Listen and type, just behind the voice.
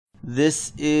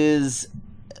This is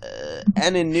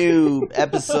AniNoob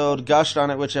episode. Gosh darn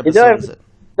it, which episode is it?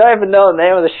 Don't even know the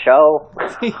name of the show.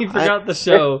 You forgot the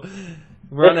show.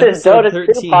 We're on this is episode Dota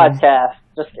 13. 2 podcast.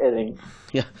 Just kidding.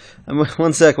 Yeah,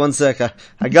 one sec.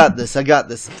 I got this.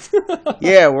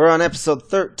 Yeah, we're on episode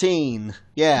 13.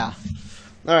 Yeah.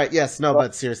 All right, yes, no,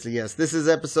 but seriously, yes. This is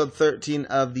episode 13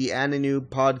 of the AniNoob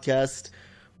podcast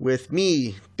with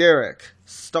me, Derek,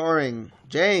 starring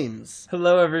James.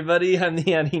 Hello, everybody. I'm the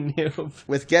AniNoob.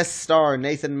 With guest star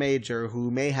Nathan Major, who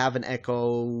may have an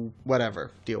echo,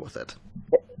 whatever. Deal with it.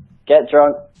 Get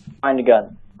drunk, find a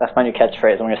gun. That's my new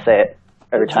catchphrase. I'm going to say it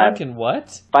every time. Drunk and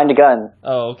what? Find a gun.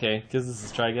 Oh, okay, because this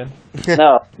is Trigun.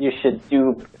 No, you should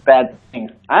do bad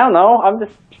things. I don't know. I'm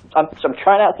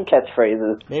trying out some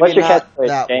catchphrases. Maybe What's your not catchphrase,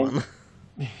 that James? one.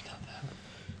 Maybe not that.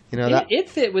 You know that It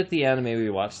fit with the anime we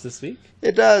watched this week.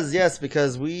 it does, yes,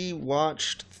 because we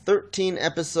watched 13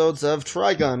 episodes of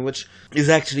Trigun, which is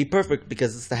actually perfect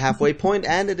because it's the halfway point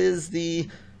and it is the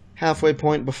halfway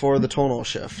point before the tonal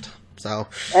shift. So,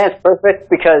 And it's perfect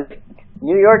because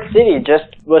New York City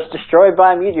just was destroyed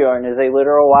by a meteor and is a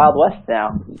literal Wild West now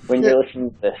when you're listening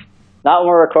to this. Not when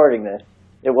we're recording this.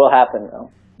 It will happen,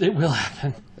 though. It will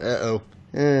happen. uh-oh.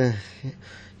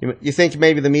 You think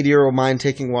maybe the meteor will mind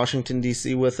taking Washington,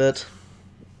 D.C. with it?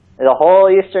 The whole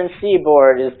eastern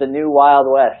seaboard is the new Wild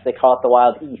West. They call it the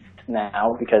Wild East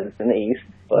now because it's in the east.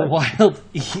 The But Wild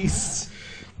East.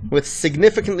 With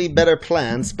significantly better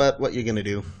plans, but what you gonna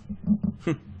do?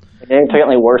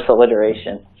 significantly worse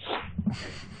alliteration.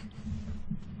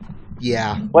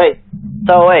 Yeah. Wait,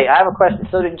 I have a question.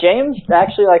 So did James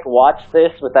actually watch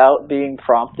this without being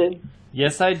prompted?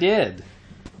 Yes, I did.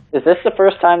 Is this the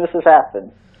first time this has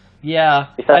happened? Yeah,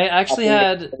 Because I actually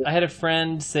had a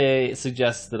friend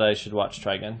suggest that I should watch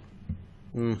Trigun.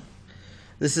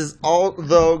 This is,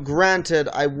 although granted,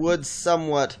 I would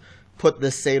somewhat put the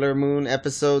Sailor Moon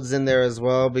episodes in there as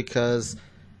well, because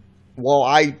while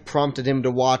I prompted him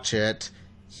to watch it,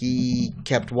 he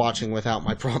kept watching without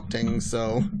my prompting,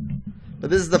 so... But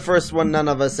this is the first one none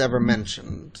of us ever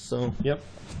mentioned, so... Yep.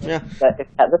 Yeah.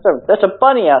 That's a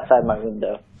bunny outside my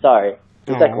window. Sorry.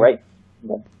 He's Aw. right.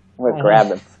 I'm gonna grab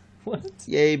him. What?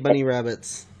 Yay, bunny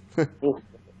rabbits.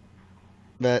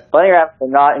 But... Bunny rabbits are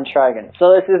not in Trigun.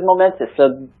 So this is momentous.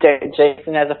 So James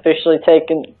has officially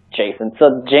taken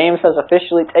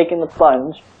the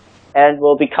plunge and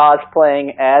will be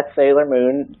cosplaying as Sailor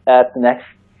Moon at the next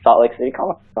Salt Lake City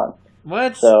Comic Con.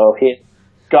 What? So he's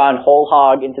gone whole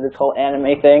hog into this whole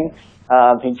anime thing.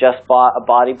 He just bought a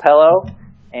body pillow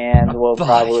and will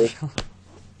probably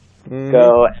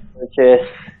go and purchase.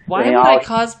 Why would I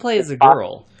cosplay as a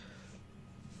girl?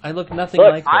 I look nothing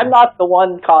Look, like her. I'm not the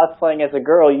one cosplaying as a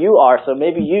girl. You are, so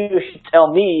maybe you should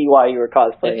tell me why you were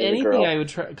cosplaying If as a girl. anything, I would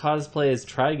cosplay as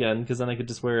Trigun, because then I could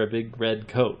just wear a big red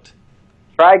coat.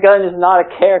 Trigun is not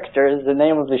a character; it's the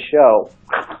name of the show.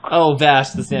 Oh,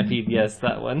 Vash the Stampede, yes,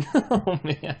 that one. Oh,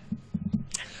 man.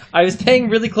 I was paying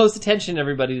really close attention,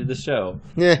 everybody, to the show.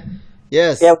 Yeah.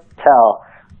 Yes. Yeah, we can tell.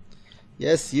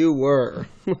 Yes, you were.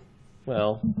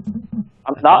 Well,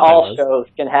 Not I all was. shows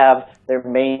can have their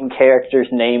main character's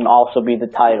name also be the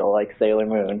title, like Sailor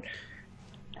Moon.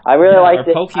 I really Yeah, liked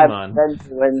or it Pokemon.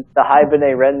 when the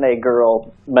Hibine Renne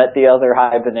girl met the other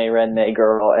Hibine Renne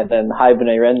girl, and then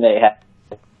Hibine Renne had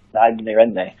the Hibine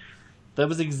Renne. that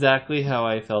was exactly how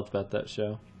I felt about that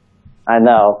show. I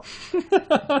know.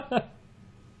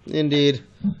 Indeed.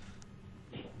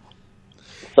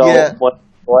 So Yeah. what?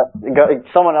 Go,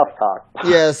 someone else talk.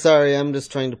 Yeah, sorry, I'm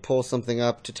just trying to pull something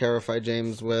up to terrify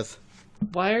James with.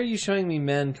 Why are you showing me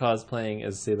men cosplaying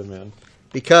as Sailor Moon?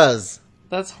 Because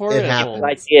That's horrible. happens.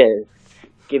 Ideas.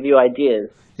 Give you ideas.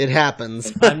 it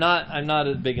happens. I'm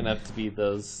not big enough to be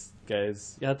those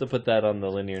guys. You have to put that on the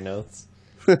linear notes.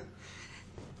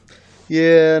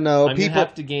 Yeah, no, I'm people... gonna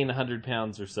have to gain 100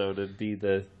 pounds or so to be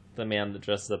the man that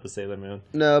dresses up as Sailor Moon.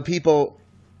 No, people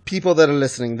that are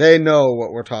listening, they know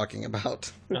what we're talking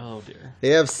about. Oh dear. They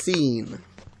have seen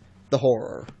the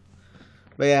horror.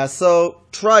 But yeah, so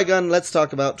Trigun, let's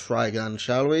talk about Trigun,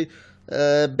 shall we?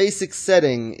 Basic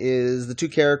setting is the two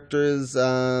characters,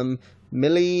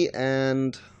 Millie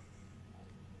and...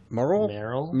 Meryl?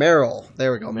 Meryl.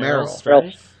 There we go, Meryl.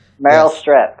 Strife? Meryl Yes.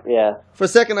 Streep, yeah. For a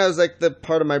second, I was like, the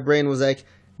part of my brain was like,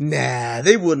 nah,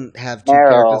 they wouldn't have two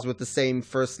Meryl. characters with the same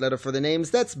first letter for the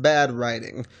names. That's bad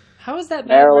writing. How is that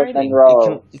bad Marilyn writing?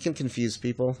 Monroe. It can confuse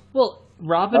people. Well,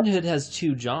 Robin Hood has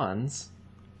two Johns.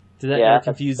 Did that Yeah, ever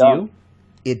confuse that's you?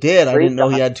 It did. I Three didn't know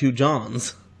he Johns. had two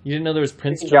Johns. You didn't know there was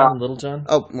Prince John. John and Little John?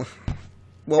 Oh, well,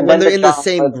 And when then they're in the John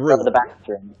same was group. The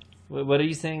bathroom. What are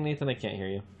you saying, Nathan? I can't hear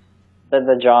you. Then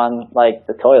the John, like,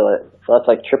 the toilet. So that's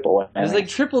like triple whammy. There's like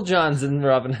triple Johns in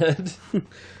Robin Hood.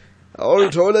 All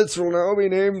toilets will now be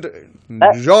named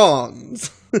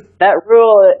Johns. That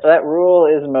rule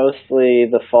is mostly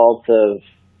the fault of...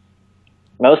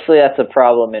 Mostly that's a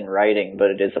problem in writing,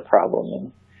 but it is a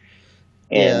problem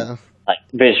in like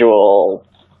visual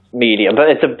media. But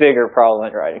it's a bigger problem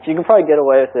in writing. So you can probably get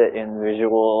away with it in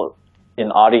visual,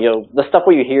 in audio. The stuff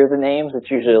where you hear the names, it's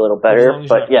usually a little better.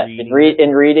 But yeah, in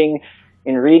reading,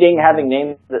 having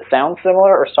names that sound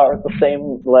similar or start with the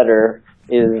same letter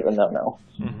is a no-no.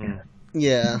 Mm-hmm.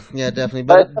 Yeah, definitely.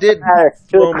 But it did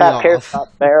throw me off.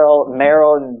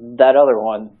 Meryl, and that other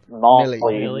one, Millie.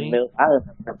 I don't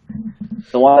remember.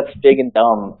 The one that's big and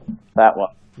dumb. That one.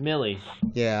 Millie.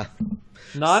 Yeah.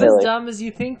 Not as dumb as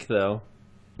you think, though.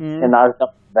 And not as dumb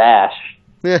as Vash.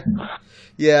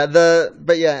 Yeah.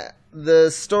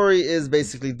 The story is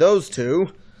basically those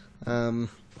two,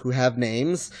 who have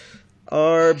names,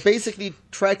 are basically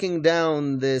tracking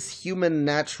down this human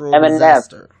natural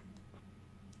disaster.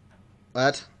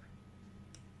 What?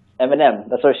 Eminem.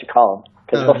 That's what we should call him.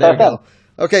 Oh, there you go.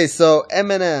 Okay, so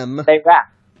Eminem they rap.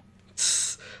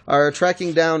 are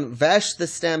tracking down Vash the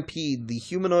Stampede, the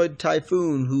humanoid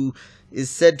typhoon who is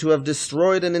said to have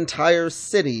destroyed an entire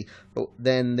city. But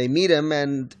then they meet him,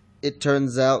 and it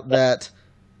turns out that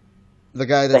the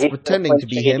guy that's pretending to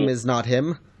be him is not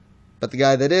him, but the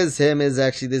guy that is him is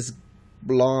actually this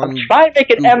blonde... I'm trying to make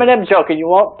an Eminem joke, and you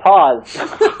won't pause.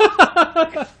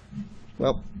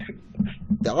 Well,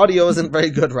 the audio isn't very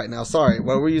good right now. Sorry,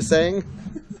 what were you saying?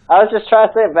 I was just trying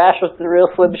to say Vash was the real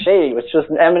Slim Shady, which was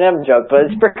an Eminem joke, but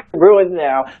it's freaking ruined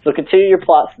now, so continue your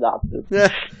plot synopsis.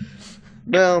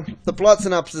 Well, the plot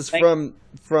synopsis from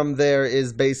there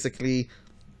is basically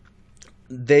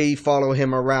they follow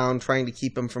him around trying to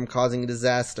keep him from causing a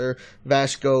disaster.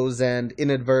 Vash goes and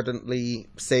inadvertently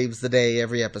saves the day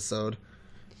every episode.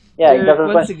 Yeah, he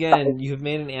doesn't. Once again, you have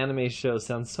made an anime show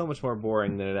sound so much more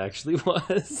boring than it actually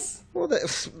was. Well,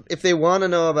 if they want to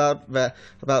know about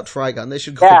Trigun, they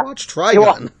should go watch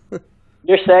Trigun.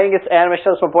 You're saying it's anime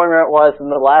shows more boring than it was, and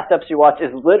the last episode you watch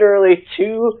is literally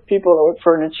two people that work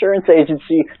for an insurance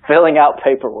agency filling out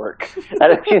paperwork. That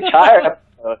is the entire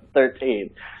episode 13.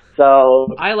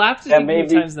 So I laughed at you a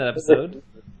few times in that episode.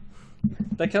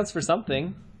 That counts for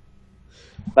something.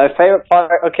 My favorite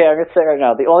part, okay, I'm going to say right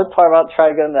now, the only part about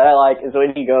Trigun that I like is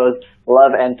when he goes,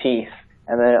 love and peace,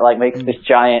 and then it, like, makes this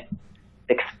giant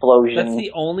explosion. That's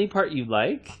the only part you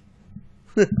like?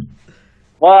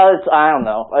 Well, I don't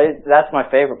know. That's my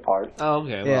favorite part. Oh,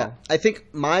 okay, well. Yeah, I think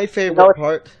my favorite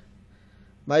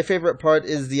part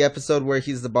is the episode where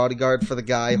he's the bodyguard for the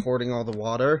guy hoarding all the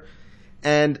water,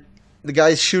 and the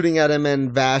guy's shooting at him,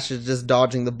 and Vash is just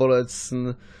dodging the bullets,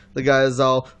 and the guy is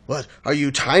all, "What? Are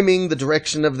you timing the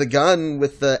direction of the gun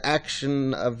with the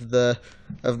action of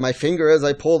my finger as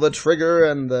I pull the trigger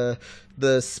and the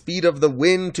speed of the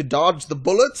wind to dodge the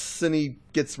bullets?" And he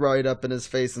gets right up in his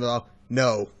face and all,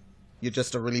 "No, you're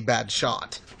just a really bad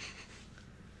shot."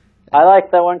 I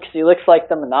like that one because he looks like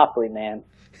the Monopoly Man.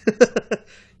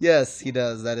 Yes, he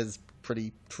does. That is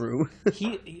pretty true.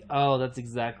 Oh, that's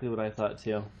exactly what I thought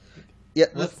too. Yeah,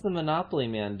 what's the Monopoly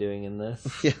Man doing in this?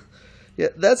 Yeah,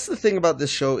 that's the thing about this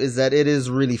show is that it is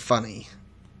really funny.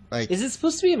 Like, is it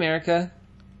supposed to be America?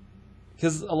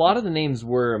 Because a lot of the names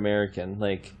were American,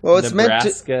 like it's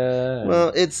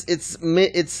Nebraska. It's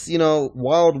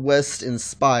Wild West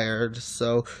inspired.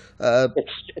 So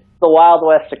it's the Wild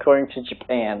West according to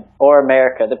Japan or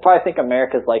America. They probably think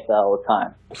America's like that all the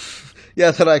time.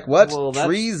 Yeah, they're like, what?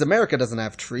 Trees? America doesn't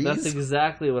have trees. That's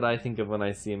exactly what I think of when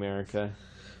I see America.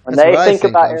 When they think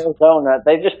about Arizona,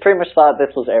 they just pretty much thought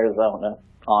this was Arizona,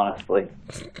 honestly.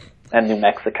 And New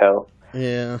Mexico.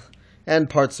 Yeah. And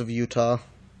parts of Utah.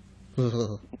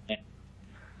 Yeah.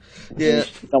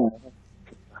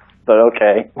 But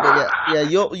okay. Yeah,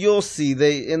 you'll see.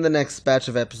 In the next batch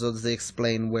of episodes they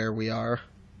explain where we are.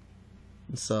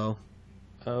 So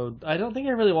I don't think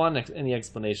I really want any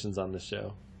explanations on this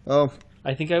show. Oh.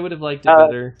 I think I would have liked it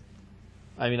better.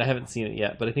 I mean, I haven't seen it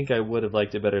yet, but I think I would have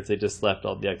liked it better if they just left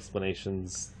all the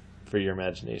explanations for your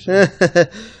imagination.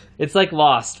 It's like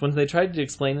Lost. When they tried to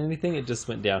explain anything, it just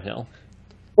went downhill.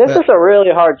 This is a really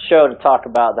hard show to talk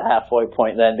about the halfway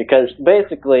point then, because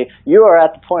basically you are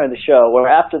at the point of the show where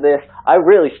after this, I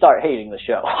really start hating the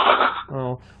show.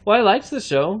 Oh, well, I liked the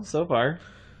show so far.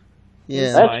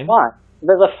 Yeah, that's fine.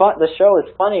 The show is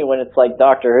funny when it's like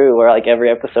Doctor Who, where like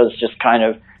every episode is just kind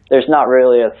of, there's not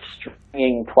really a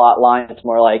stringing plot line. It's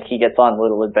more like he gets on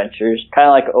little adventures, kind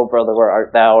of like Oh Brother, Where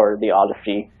Art Thou, or The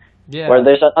Odyssey, where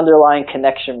there's an underlying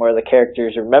connection where the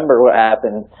characters remember what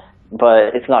happened,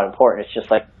 but it's not important. It's just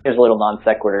like, here's a little non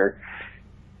sequitur.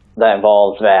 that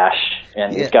involves Vash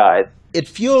and his guys. It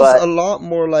feels a lot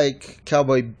more like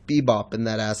Cowboy Bebop in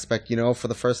that aspect, for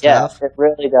the first half. Yeah, it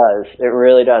really does. It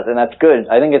really does, and that's good.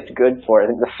 I think it's good for it. I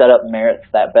think the setup merits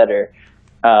that better.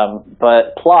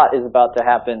 But plot is about to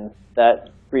happen that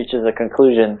reaches a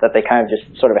conclusion that they kind of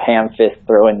just sort of ham-fist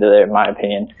throw into there, in my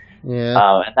opinion. Yeah.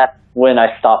 And that's when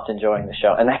I stopped enjoying the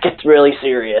show. And that gets really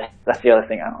serious. That's the other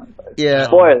thing I don't like. Yeah.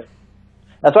 Spoilers.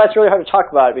 That's why it's really hard to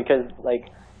talk about it, because, like,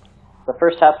 the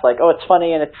first half's like, oh, it's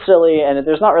funny and it's silly and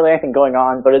there's not really anything going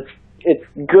on, but it's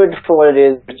good for what it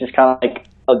is, which is kind of like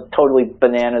a totally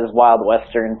bananas Wild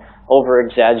Western,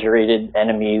 over-exaggerated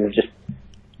enemies, just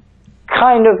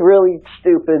kind of really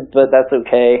stupid, but that's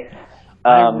okay.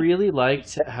 I really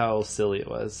liked how silly it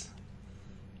was.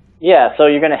 Yeah, so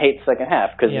you're going to hate the second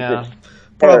half, because it's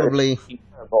probably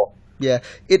terrible. Yeah,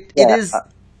 it is.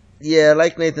 Yeah,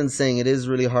 like Nathan's saying, it is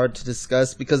really hard to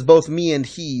discuss because both me and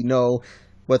he know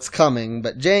what's coming.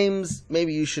 But James,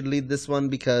 maybe you should lead this one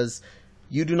because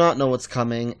you do not know what's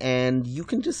coming, and you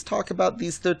can just talk about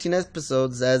these 13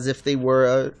 episodes as if they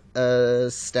were a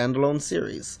standalone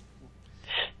series.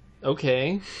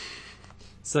 Okay.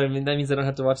 So, I mean, that means I don't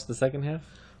have to watch the second half?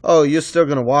 Oh, you're still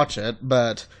going to watch it,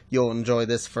 but you'll enjoy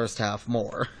this first half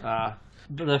more.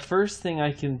 The first thing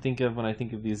I can think of when I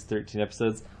think of these 13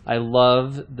 episodes, I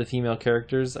love the female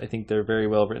characters. I think they're very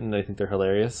well written. I think they're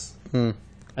hilarious. I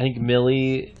think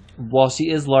Millie, while she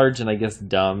is large and I guess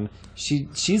dumb,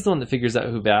 she's the one that figures out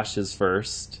who Vash is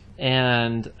first.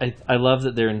 And I love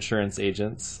that they're insurance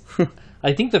agents.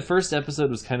 I think the first episode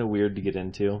was kind of weird to get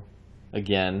into.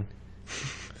 Again.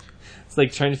 It's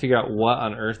like trying to figure out what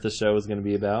on earth the show was going to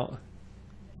be about.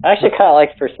 I actually kind of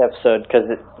liked the first episode because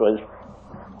it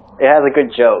has a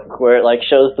good joke where it like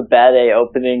shows the Bad A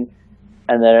opening,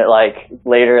 and then it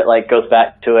later goes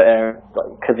back to it, and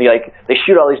because they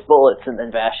shoot all these bullets, and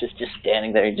then Vash is just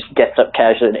standing there. He just gets up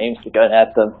casually and aims the gun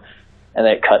at them, and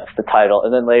then it cuts the title.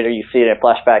 And then later you see it in a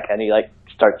flashback, and he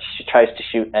tries to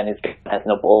shoot, and his gun has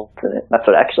no bullets in it. That's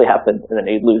what actually happened, and then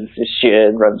he loses his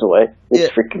shit and runs away. It's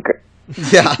freaking great.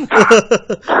 Yeah.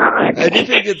 I do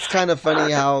think it's kind of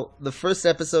funny how the first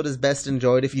episode is best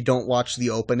enjoyed if you don't watch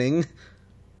the opening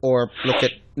or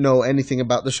know anything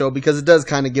about the show, because it does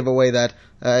kind of give away that,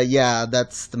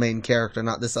 that's the main character,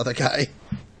 not this other guy.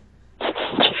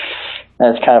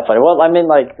 That's kind of funny. Well, I mean,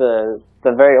 like, the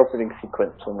very opening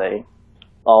sequence when they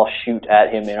all shoot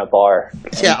at him in a bar.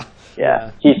 Yeah.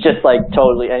 He's just,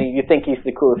 totally, and you think he's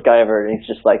the coolest guy ever, and he's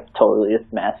just, totally this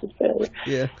massive failure.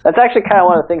 Yeah. That's actually kind of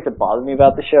one of the things that bothers me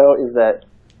about the show, is that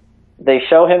they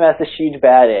show him as this huge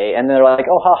bad A, and they're like,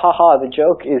 oh, ha, ha, ha, the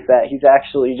joke is that he's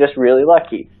actually just really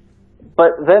lucky.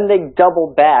 But then they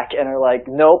double back and are like,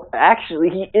 nope, actually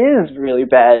he is really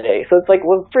bad A. So it's like,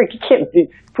 well, freak, you can't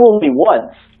fool me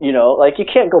once, you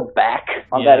can't go back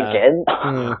on that again.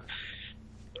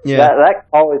 Yeah. That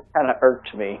always kind of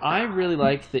irked me. I really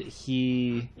like that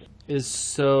he is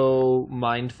so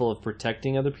mindful of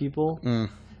protecting other people.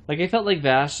 I felt like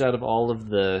Vash, out of all of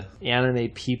the anime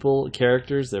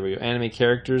characters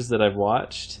that I've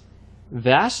watched,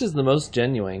 Vash is the most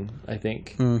genuine, I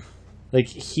think.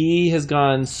 He has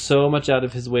gone so much out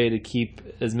of his way to keep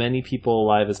as many people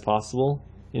alive as possible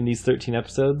in these 13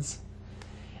 episodes.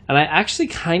 And I actually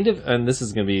and this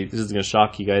is going to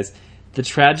shock you guys, the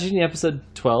tragedy in episode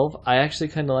 12, I actually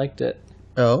kind of liked it.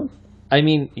 Oh? I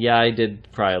mean, yeah, I did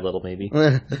cry a little, maybe.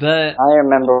 But I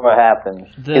remember what happened.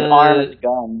 His arm is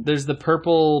gone. There's the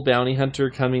purple bounty hunter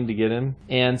coming to get him,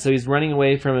 and so he's running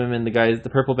away from him, and the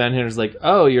purple bounty hunter's like,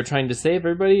 oh, you're trying to save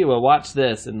everybody? Well, watch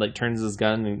this, and turns his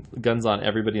gun, and guns on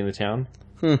everybody in the town.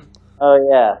 Oh,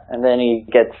 yeah, and then he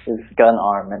gets his gun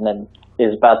arm, and then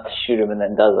is about to shoot him, and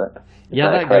then doesn't.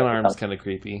 Yeah, that gun arm's kind of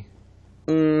creepy.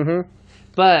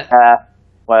 But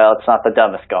well, it's not the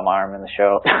dumbest gum arm in the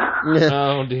show.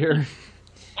 Oh dear.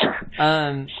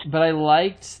 But I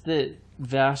liked that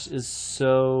Vash is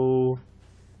so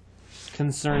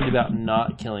concerned about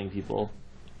not killing people.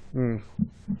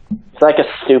 It's like a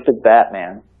stupid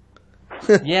Batman.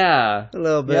 Yeah, a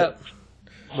little bit. Yep.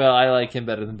 Well, I like him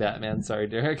better than Batman. Sorry,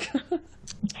 Derek.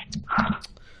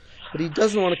 But he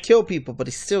doesn't want to kill people, but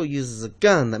he still uses a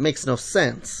gun. That makes no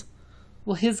sense.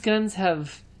 Well, his guns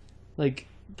have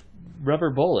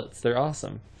rubber bullets. They're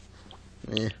awesome.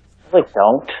 Yeah. They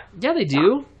don't. Yeah, they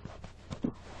do.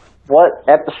 What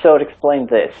episode explains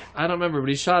this? I don't remember, but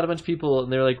he shot a bunch of people,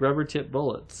 and they're rubber tip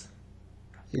bullets.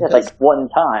 Yeah, one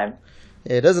time.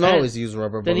 Yeah, it doesn't always use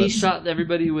rubber bullets. Then he shot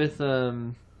everybody with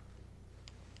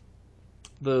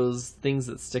those things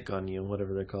that stick on you,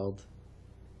 whatever they're called.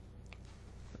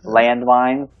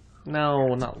 Landmines?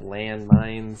 No, not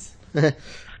landmines.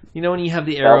 You know when you have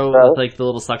the arrow with like the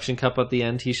little suction cup at the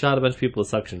end? He shot a bunch of people with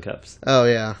suction cups. Oh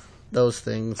yeah, those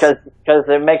things. Because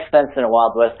it makes sense in a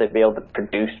Wild West they'd be able to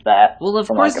produce that. Well, of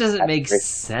course, it doesn't make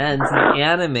sense in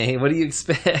anime. What do you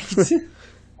expect? I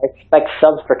expect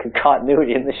some freaking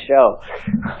continuity in the show.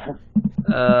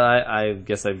 I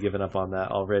guess I've given up on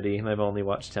that already, and I've only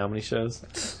watched how many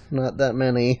shows? Not that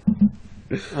many.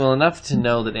 Well, enough to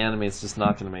know that anime is just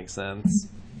not going to make sense.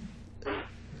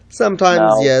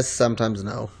 Sometimes yes, sometimes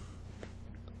no.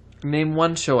 Name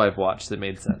one show I've watched that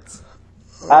made sense.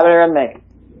 Anime.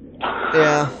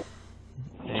 Yeah.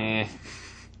 Eh.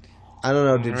 I don't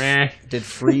know. Did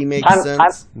Free make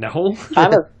sense? No.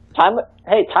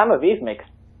 Time of Eve makes.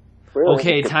 Really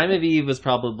okay, Time of Eve was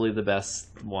probably the best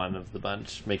one of the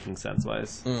bunch, making sense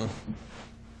wise.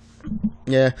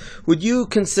 Yeah. Would you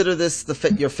consider this the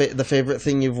favorite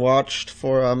thing you've watched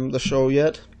for the show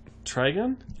yet?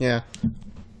 Trigun? Yeah.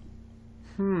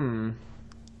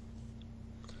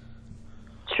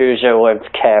 Choose your words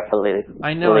carefully.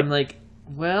 I know. I'm like,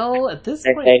 well, at this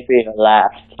point, maybe your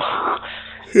last.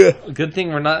 Yeah. Good thing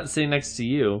we're not sitting next to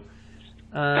you.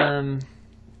 I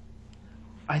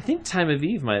think Time of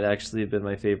Eve might actually have been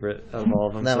my favorite of all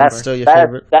of them. That's still your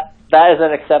favorite? That is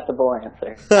an acceptable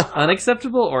answer.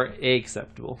 Unacceptable or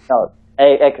acceptable? No,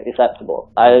 acceptable.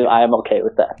 I am okay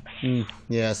with that.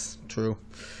 Yes, true.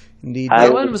 Indeed.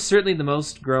 That one was certainly the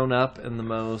most grown up and the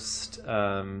most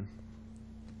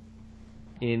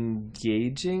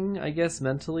engaging, I guess,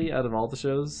 mentally out of all the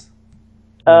shows.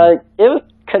 It was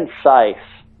concise,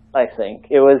 I think.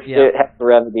 It had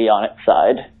brevity on its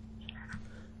side.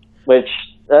 Which,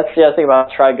 that's the other thing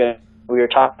about Trigun. We were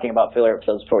talking about filler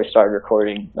episodes before we started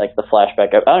recording, like the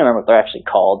flashback. I don't remember what they're actually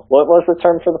called. What was the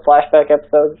term for the flashback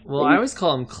episodes? Well, I always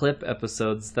call them clip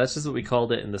episodes. That's just what we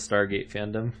called it in the Stargate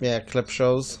fandom. Yeah, clip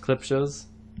shows. Clip shows?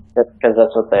 Because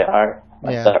that's what they are.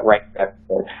 Like yeah. That right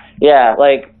episode. Yeah,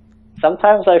 like,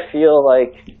 sometimes I feel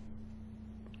like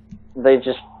they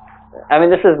just... I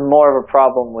mean, this is more of a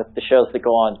problem with the shows that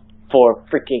go on for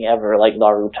freaking ever, like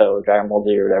Naruto, Dragon Ball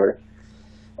Z, or whatever.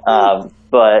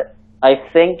 But I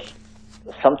think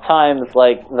sometimes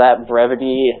like that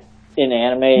brevity in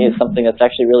anime is something that's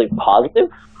actually really positive,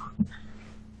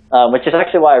 which is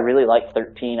actually why I really like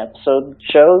 13 episode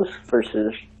shows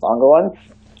versus longer ones,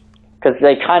 because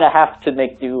they kind of have to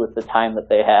make do with the time that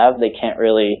they have. They can't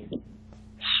really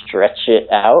stretch it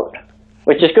out,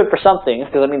 which is good for some things,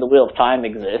 because I mean the Wheel of Time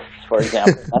exists, for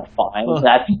example. That's fine.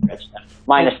 That's stretched out.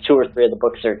 Minus 2 or 3 of the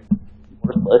books are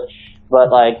worthless,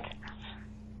 but like.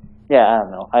 Yeah, I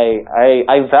don't know.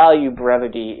 I value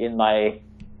brevity in my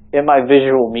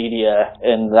visual media,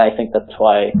 and I think that's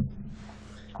why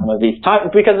some of these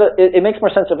times, because it makes more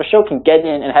sense if a show can get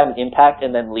in and have an impact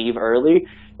and then leave early.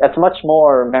 That's much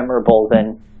more memorable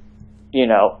than,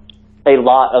 a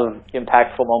lot of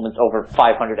impactful moments over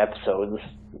 500 episodes.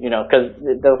 Because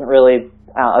it doesn't really.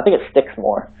 I think it sticks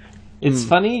more. It's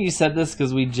funny you said this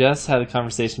because we just had a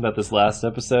conversation about this last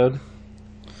episode.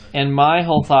 And my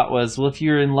whole thought was, well, if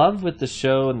you're in love with the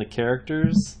show and the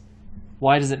characters,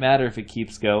 why does it matter if it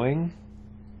keeps going?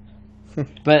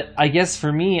 But I guess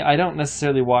for me, I don't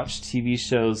necessarily watch TV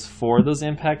shows for those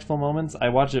impactful moments. I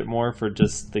watch it more for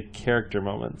just the character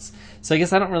moments. So I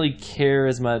guess I don't really care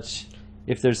as much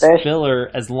if there's filler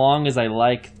as long as I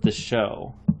like the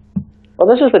show. Well,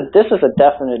 this is a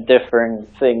definite different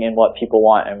thing in what people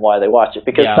want and why they watch it.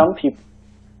 Because some people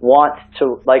want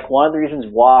to, like, one of the reasons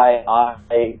why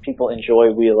people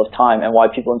enjoy Wheel of Time and why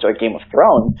people enjoy Game of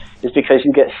Thrones is because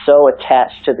you get so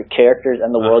attached to the characters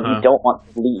and the world you don't want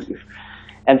to leave.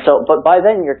 And so, but by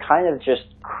then you're kind of just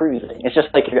cruising. It's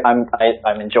just like I'm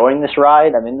enjoying this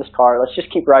ride. I'm in this car. Let's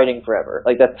just keep riding forever.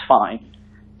 Like, that's fine.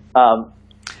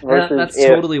 That's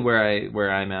totally where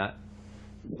I'm at.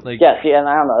 Like, yeah, see, and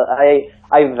I don't know.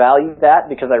 I value that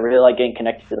because I really like getting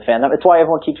connected to the fandom. It's why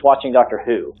everyone keeps watching Doctor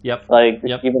Who. Yep.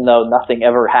 Even though nothing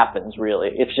ever happens, really.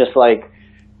 It's just like,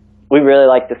 we really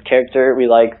like this character. We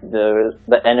like the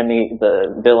enemy,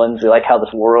 the villains. We like how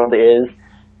this world is.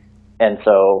 And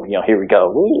so, here we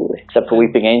go. Woo, except for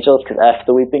Weeping Angels, because F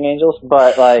the Weeping Angels.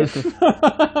 But, like...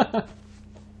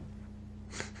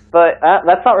 But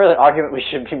that's not really an argument we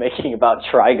should be making about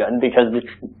Trigun, because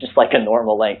it's just like a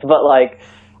normal length. But, like,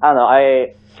 I don't know,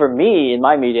 for me, in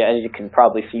my media, and you can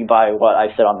probably see by what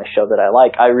I said on the show that I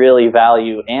like, I really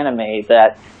value anime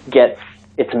that gets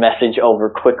its message over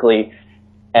quickly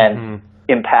and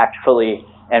impactfully,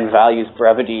 and values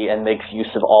brevity and makes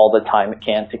use of all the time it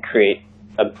can to create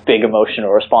a big emotional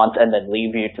response and then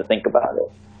leave you to think about it.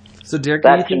 So, Derek, do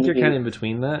you think you're kind of in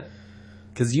between that?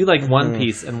 Because you like One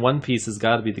Piece, and One Piece has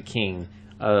got to be the king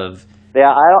of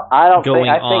I don't going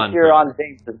think, I on. think you're on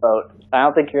James's boat. I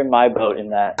don't think you're in my boat in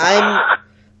that.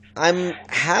 I'm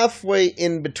halfway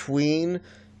in between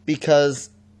because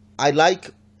I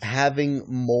like having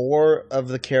more of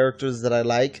the characters that I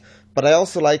like, but I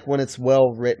also like when it's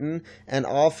well written, and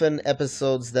often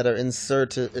episodes that are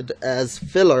inserted as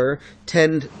filler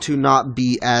tend to not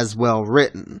be as well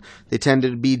written. They tend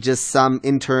to be just some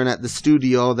intern at the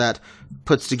studio that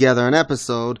puts together an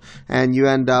episode, and you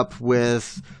end up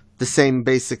with the same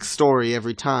basic story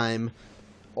every time,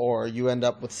 or you end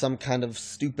up with some kind of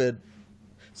stupid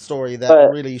story that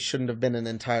really shouldn't have been an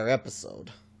entire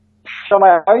episode. So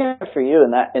my argument for you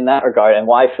in that regard, and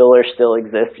why filler still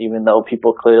exists, even though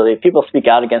people speak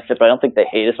out against it, but I don't think they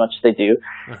hate as much as they do.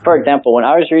 For example, when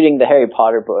I was reading the Harry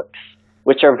Potter books,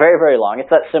 which are very, very long, it's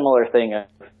that similar thing of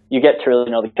you get to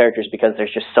really know the characters because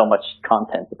there's just so much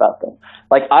content about them.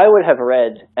 Like, I would have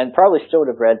read, and probably still would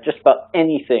have read, just about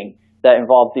anything that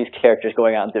involved these characters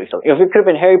going out and doing something. If it could have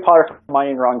been Harry Potter,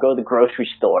 Hermione, and Ron go to the grocery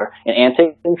store and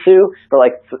antics ensue for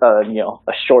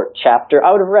a short chapter,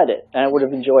 I would have read it and I would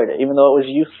have enjoyed it, even though it was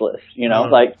useless,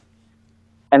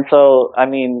 And so, I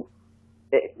mean,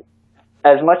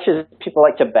 as much as people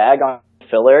like to bag on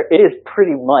filler, it is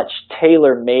pretty much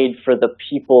tailor-made for the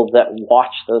people that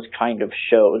watch those kind of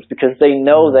shows, because they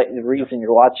know that the reason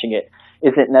you're watching it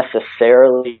isn't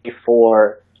necessarily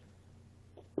for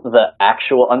the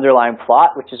actual underlying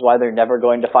plot, which is why they're never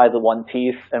going to find the One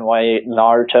Piece, and why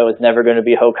Naruto is never going to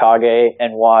be Hokage,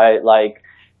 and why,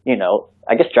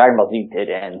 I guess Dragon Ball Z did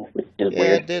end, which is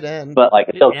weird. It did end. But,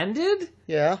 it ended?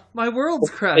 Yeah. My world's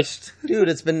crushed. Dude,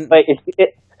 it's been... Wait, is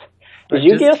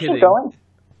Yu-Gi-Oh still going?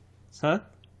 Huh?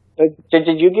 Did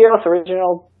Yu-Gi-Oh's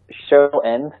original show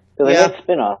end? Because they made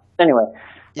spin-offs. Anyway.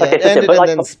 Yeah, okay, it ended but,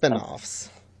 and then spin-offs.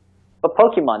 But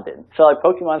Pokemon didn't. So,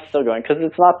 Pokemon's still going, because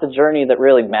it's not the journey that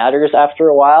really matters after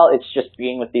a while. It's just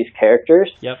being with these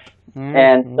characters. Yep.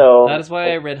 And so... That is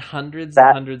why I read hundreds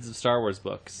and hundreds of Star Wars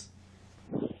books.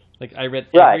 Like, I read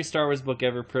every Star Wars book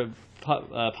ever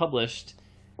published,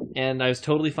 and I was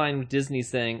totally fine with Disney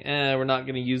saying, we're not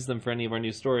going to use them for any of our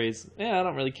new stories. I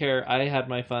don't really care. I had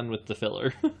my fun with the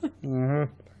filler.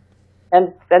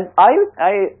 And I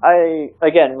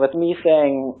again, with me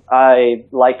saying I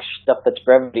like stuff that's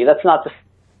brevity, that's not to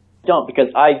don't,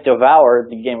 because I devour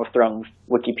the Game of Thrones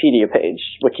Wikipedia page,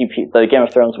 the Game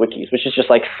of Thrones wikis, which is just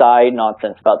like side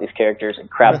nonsense about these characters and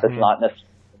crap that's not necessarily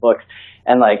in the books,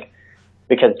 and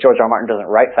because George R. R. Martin doesn't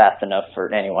write fast enough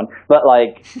for anyone, but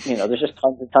there's just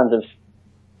tons and tons of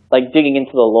digging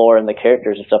into the lore and the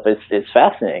characters and stuff is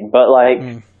fascinating, but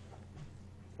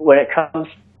when it comes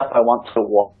to stuff I want to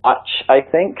watch, I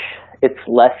think it's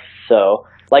less so.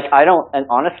 And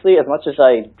honestly, as much as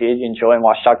I did enjoy and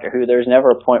watch Doctor Who, there's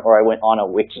never a point where I went on a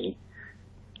wiki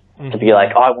to be like,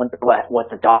 I wonder what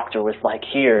the Doctor was like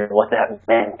here, what that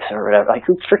meant, or whatever.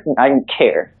 I didn't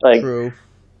care. True.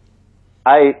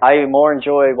 I more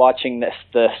enjoy watching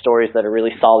the stories that are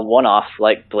really solid one-offs,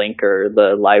 like Blink or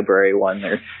the Library one,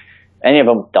 or any of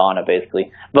them, Donna,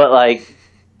 basically. But, I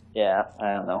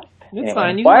don't know. It's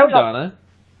fine. You can have Donna.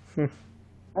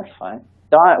 That's fine.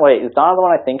 Donna, wait, is Donna the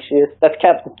one I think she is? That's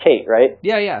Captain Kate, right?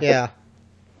 Yeah.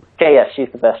 Okay, yes, she's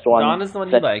the best one. Donna's the one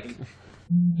you like.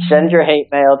 Send your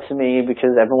hate mail to me,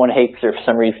 because everyone hates her for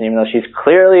some reason, even though she's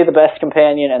clearly the best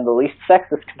companion and the least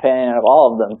sexist companion of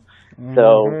all of them.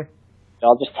 So,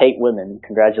 I'll just hate women.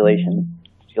 Congratulations.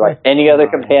 If you like any other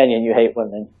companion, you hate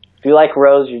women. If you like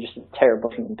Rose, you're just a terrible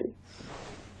human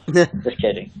being. Just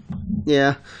kidding.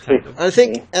 Yeah. I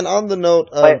think, and on the note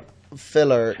of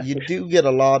filler, you do get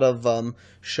a lot of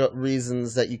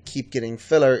reasons that you keep getting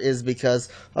filler is because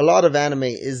a lot of anime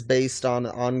is based on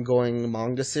ongoing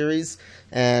manga series,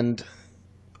 and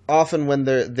often when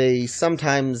they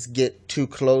sometimes get too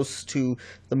close to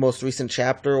the most recent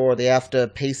chapter, or they have to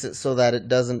pace it so that it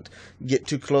doesn't get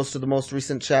too close to the most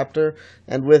recent chapter,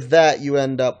 and with that you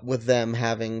end up with them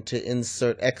having to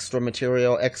insert extra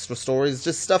material, extra stories,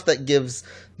 just stuff that gives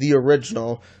the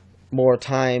original more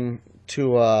time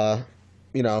to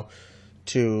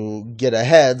to get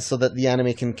ahead, so that the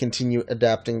anime can continue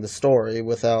adapting the story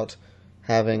without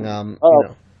having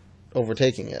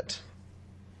overtaking it.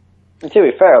 And to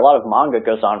be fair, a lot of manga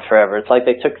goes on forever. It's like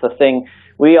they took the thing.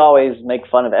 We always make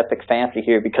fun of epic fantasy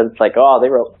here because it's like, they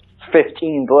wrote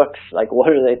 15 books. Like, what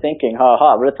are they thinking? Ha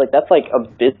ha. But it's like, that's like a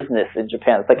business in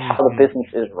Japan. It's like how the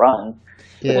business is run.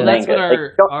 Yeah. Well, that's what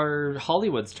our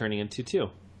Hollywood's turning into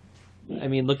too. I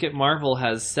mean, look at Marvel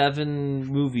has 7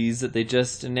 movies that they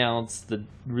just announced the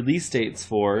release dates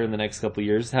for in the next couple of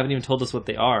years. Haven't even told us what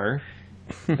they are.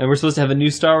 And we're supposed to have a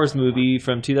new Star Wars movie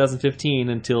from 2015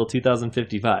 until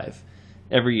 2055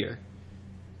 every year.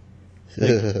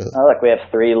 Look, we have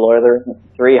three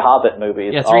Hobbit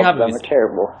movies. Yeah, three All Hobbit of them movies. are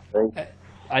terrible.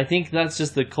 I think that's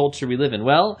just the culture we live in.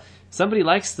 Well, somebody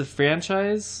likes the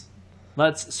franchise.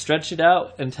 Let's stretch it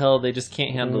out until they just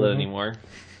can't handle it anymore.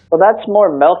 Well, that's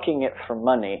more milking it for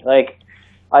money. Like,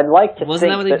 I'd like to Wasn't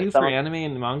think that what they do for anime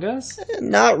and mangas?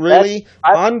 Not really.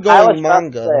 Ongoing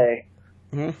manga.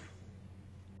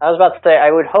 I was about to say,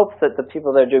 I would hope that the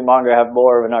people that do manga have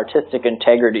more of an artistic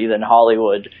integrity than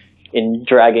Hollywood in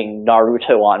dragging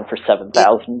Naruto on for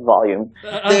 7,000 volumes.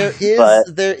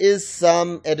 There is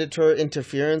some editor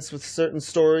interference with certain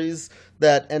stories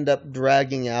that end up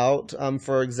dragging out.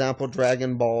 For example,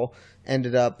 Dragon Ball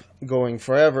ended up going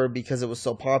forever because it was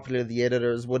so popular the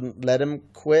editors wouldn't let him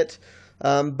quit.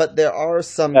 But there are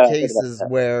some cases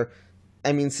where,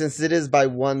 I mean, since it is by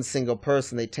one single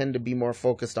person, they tend to be more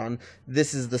focused on,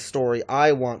 this is the story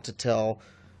I want to tell,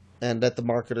 and let the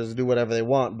marketers do whatever they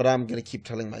want, but I'm going to keep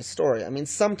telling my story. I mean,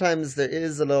 sometimes there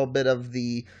is a little bit of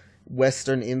the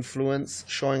Western influence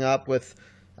showing up with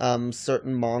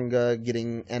certain manga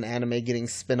and anime getting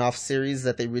spin-off series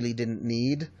that they really didn't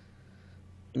need.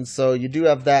 And so you do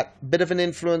have that bit of an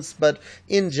influence, but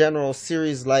in general,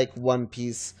 series like One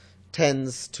Piece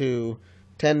tend to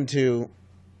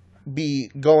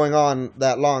be going on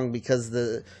that long because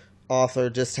the author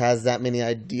just has that many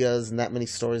ideas and that many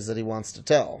stories that he wants to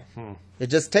tell. It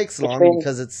just takes long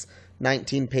because it's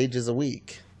 19 pages a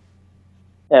week.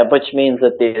 Yeah, which means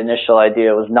that the initial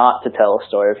idea was not to tell a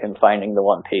story of him finding the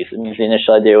One Piece. It means the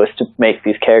initial idea was to make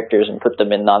these characters and put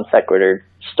them in non sequitur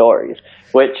stories,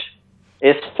 which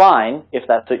is fine if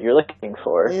that's what you're looking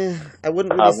for. I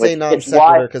wouldn't really say non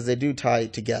sequitur because they do tie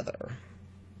together.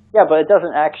 Yeah, but it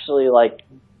doesn't actually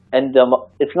end them.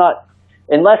 It's not,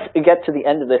 unless you get to the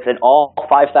end of this and all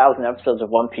 5,000 episodes of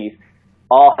One Piece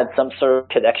all had some sort of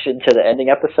connection to the ending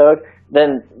episode,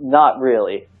 then not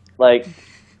really.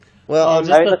 Well,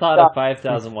 just the thought of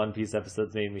 5,000 One Piece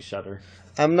episodes made me shudder.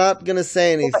 I'm not going to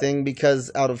say anything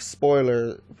because out of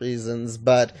spoiler reasons,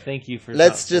 but thank you for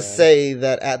let's just say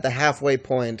that at the halfway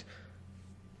point,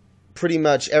 pretty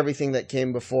much everything that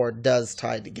came before does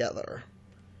tie together.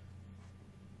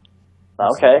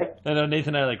 Okay. I know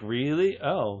Nathan and I really?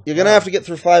 Oh. You're going to have to get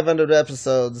through 500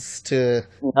 episodes to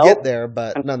get there,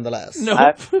 but nonetheless. Nope.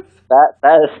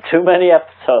 That is too many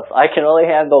episodes. I can only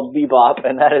handle Bebop,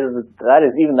 and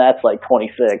that's like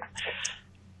 26.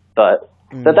 But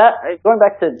going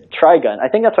back to Trigun, I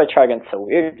think that's why Trigun's so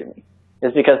weird to me,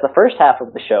 is because the first half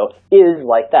of the show is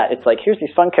like that. It's like, here's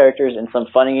these fun characters and some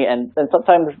funny and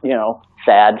sometimes,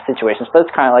 sad situations, but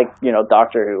it's kind of like,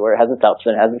 Doctor Who, where it has its ups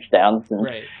and it has its downs, and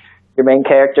right. Your main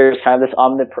character is kind of this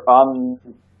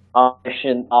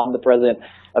omnipresent,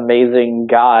 amazing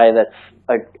guy that's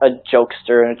a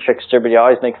jokester and a trickster, but he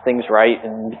always makes things right,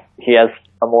 and he has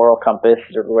a moral compass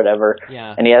or whatever.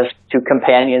 Yeah. And he has two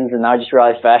companions, and now I just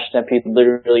realized Vash Stampede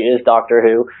literally is Doctor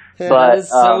Who. Yeah, but, that is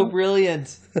so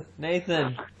brilliant.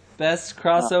 Nathan, best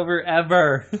crossover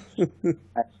ever.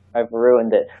 I've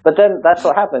ruined it. But then that's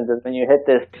what happens is when you hit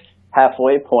this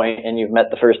halfway point and you've met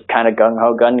the first kind of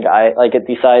gung-ho gun guy, it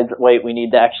decides, wait, we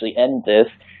need to actually end this,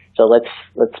 so let's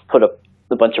put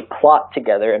a bunch of plot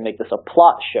together and make this a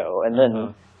plot show, and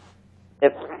then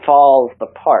it falls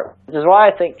apart. Which is why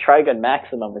I think Trigun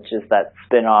Maximum, which is that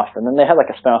spin-off, and then they had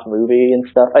a spin-off movie and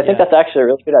stuff. I think that's actually a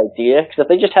really good idea, because if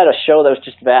they just had a show that was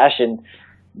just Vash and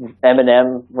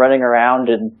Eminem running around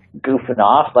and goofing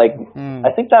off, I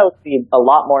think that would be a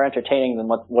lot more entertaining than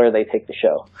where they take the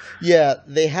show. Yeah,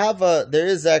 there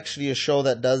is actually a show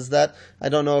that does that. I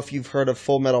don't know if you've heard of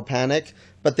Full Metal Panic,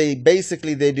 but they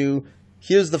do,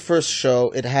 here's the first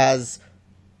show, it has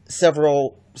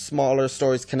several smaller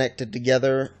stories connected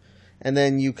together, and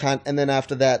then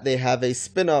after that they have a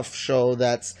spin-off show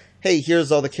that's, hey,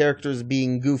 here's all the characters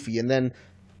being goofy, and then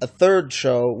a third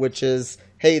show which is,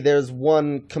 hey, there's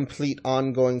one complete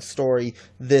ongoing story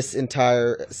this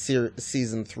entire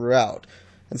season throughout.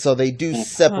 And so they do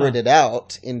separate it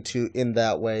out in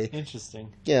that way.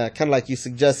 Interesting. Yeah, kind of like you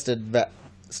suggested that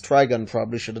Trigun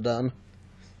probably should have done.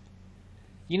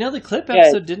 The clip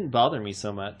episode didn't bother me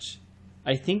so much.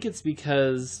 I think it's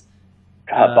because...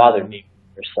 God, it bothered me.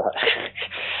 I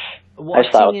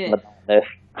just thought it was this.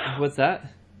 What's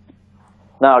that?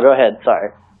 No, go ahead, sorry.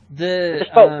 It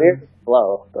just felt weird and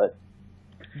slow, but...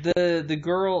 The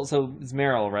girl, so it's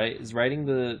Meryl, right? Is writing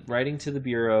to the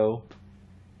bureau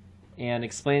and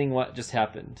explaining what just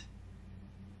happened.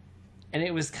 And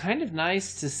it was kind of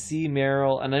nice to see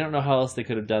Meryl, and I don't know how else they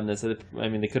could have done this. I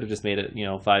mean, they could have just made it,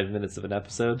 5 minutes of an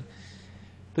episode.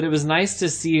 But it was nice to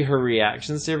see her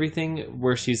reactions to everything,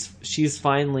 where she's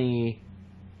finally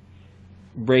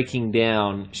breaking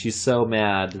down. She's so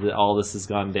mad that all this has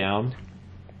gone down.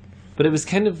 But it was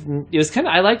kind of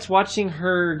I liked watching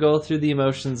her go through the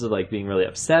emotions of like being really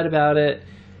upset about it,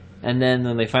 and then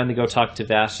when they finally go talk to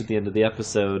Vash at the end of the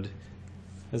episode,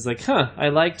 I was like, I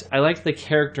liked the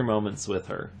character moments with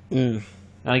her. And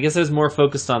I guess I was more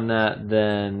focused on that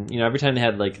than, every time they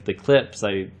had like the clips,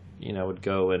 I would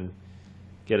go and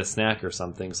get a snack or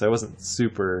something, so I wasn't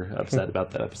super upset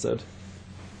about that episode.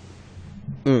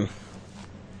 But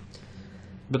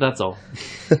that's all.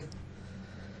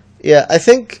 Yeah, I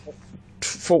think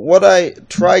for what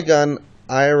Trigun,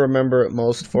 I remember it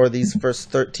most for these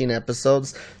first 13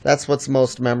 episodes. That's what's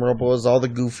most memorable, is all the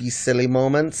goofy, silly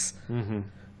moments,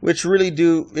 which really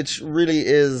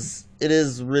is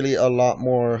a lot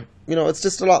more. It's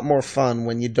just a lot more fun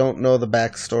when you don't know the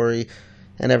backstory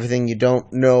and everything. You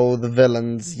don't know the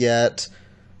villains yet.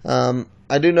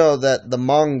 I do know that the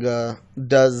manga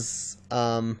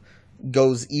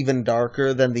goes even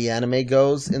darker than the anime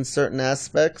goes in certain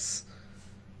aspects.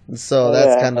 And so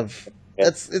that's kind of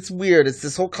it's weird. It's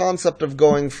this whole concept of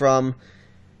going from,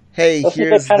 hey, Doesn't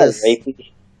here's it get kind this of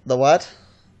rapey? The what?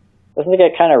 Doesn't it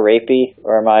get kind of rapey,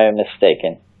 or am I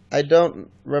mistaken? I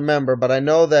don't remember, but I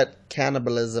know that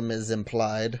cannibalism is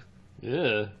implied.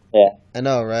 Yeah. I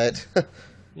know, right?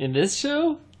 In this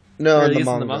show? No, or in at the least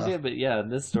manga. In the manga, but in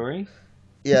this story.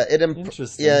 Yeah,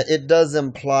 Interesting. it does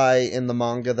imply in the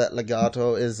manga that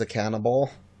Legato is a cannibal.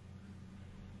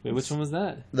 Wait, which one was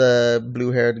that? The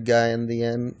blue-haired guy in the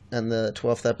end, and the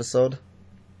 12th episode.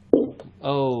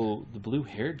 Oh, the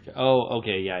blue-haired guy. Oh,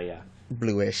 okay, yeah.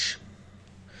 Bluish.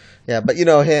 Yeah, but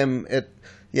him.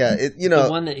 The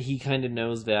one that he kind of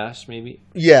knows Vash, maybe.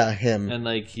 Yeah, him. And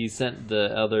like he sent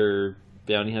the other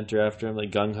bounty hunter after him,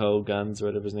 like Gung Ho Guns or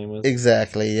whatever his name was.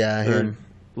 Exactly. Yeah, him.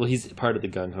 Well, he's part of the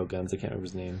Gung Ho Guns. I can't remember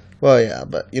his name. Well, yeah,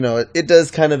 but it does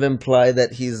kind of imply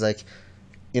that he's like,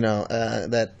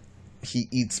 that he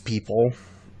eats people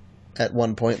at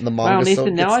one point in the manga. Wow, Nathan, so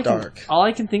it now gets dark. all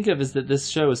I can think of is that this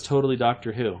show is totally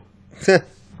Doctor Who.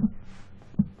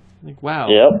 Like, wow.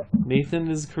 Yep.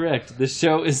 Nathan is correct. This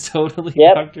show is totally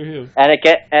Doctor Who.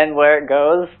 And where it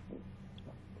goes.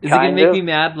 Is it gonna make me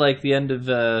mad like the end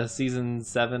of season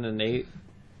 7 and 8,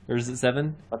 or is it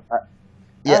 7? I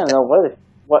don't know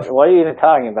what are you even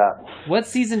talking about. What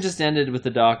season just ended with the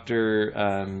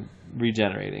Doctor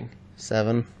regenerating?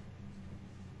 7.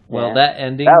 Well, that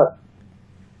ending that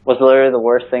was literally the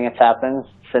worst thing that's happened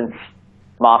since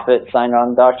Moffat signed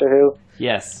on Doctor Who.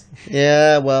 Yes.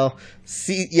 Yeah. Well.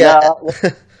 See. Yeah. No,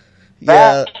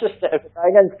 yeah.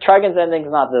 Trigun's ending's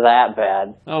not that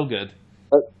bad. Oh, good.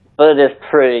 But it is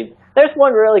pretty. There's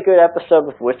one really good episode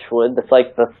with Witchwood that's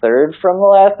like the third from the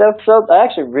last episode. I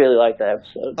actually really like that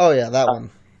episode. Oh yeah, that one.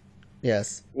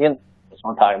 Yes. You know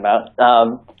what I'm talking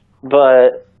about.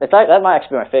 But that might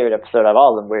actually be my favorite episode of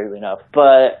all of them, weirdly enough.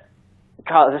 But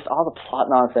God, just all the plot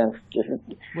nonsense.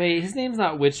 Wait, his name's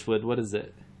not Witchwood. What is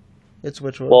it? It's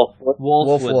Witchwood.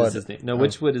 Wolfwood is his name. No,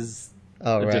 Witchwood is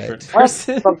a different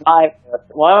person.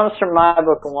 One of them's from my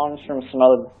book, and one's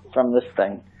from this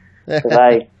thing.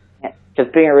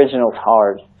 Because being original is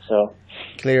hard. So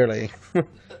clearly. I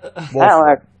don't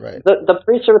know. Right. The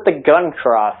preacher with the gun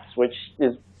cross, which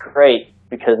is great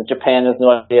because Japan has no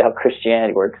idea how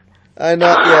Christianity works. I know.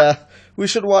 Yeah, we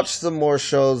should watch some more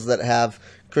shows that have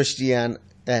Christianity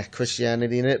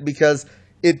in it, because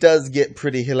it does get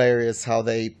pretty hilarious how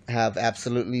they have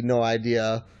absolutely no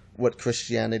idea what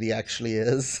Christianity actually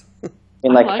is.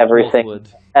 In like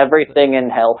everything in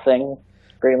Hellsing,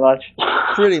 pretty much.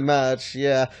 Pretty much,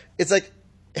 yeah. It's like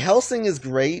Hellsing is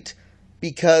great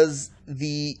because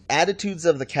the attitudes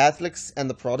of the Catholics and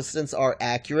the Protestants are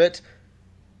accurate.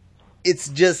 It's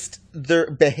just they're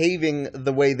behaving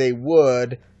the way they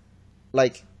would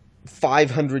like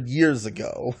 500 years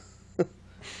ago.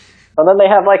 And then they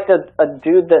have like a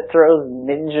dude that throws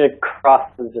ninja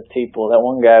crosses at people. That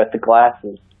one guy with the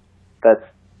glasses. I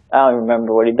don't even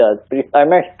remember what he does. But I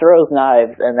remember he throws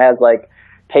knives and has like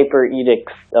paper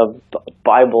edicts of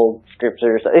Bible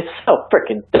scriptures. It's so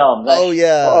freaking dumb.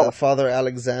 Father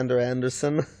Alexander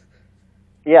Anderson.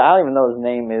 Yeah, I don't even know what his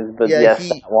name is, but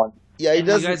that one. Yeah, he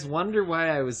does. You guys wonder why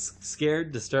I was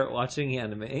scared to start watching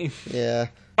anime? Yeah.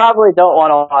 Probably don't want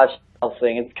to watch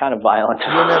Hellsing. It's kind of violent.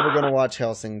 You're never going to watch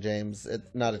Hellsing, James.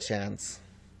 Not a chance.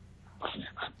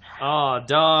 Oh,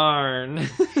 darn.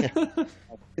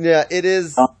 Yeah, it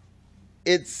is.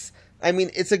 It's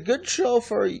a good show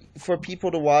for people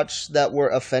to watch that were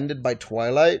offended by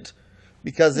Twilight,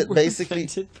 because it basically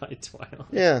offended by Twilight.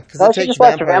 Yeah, because it takes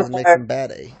vampires and makes them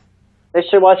bad. They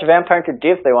should watch Vampire Hunter D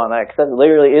if they want that, because that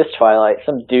literally is Twilight.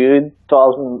 Some dude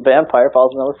falls in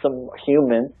love with some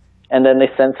human, and then they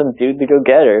send some dude to go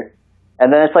get her,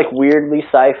 and then it's like weirdly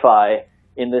sci-fi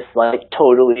in this like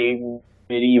totally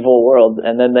medieval world,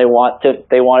 and then they want to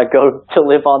go to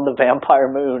live on the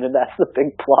vampire moon, and that's the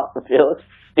big plot reveal. It's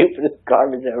the stupidest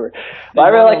garbage ever. But I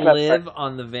really like live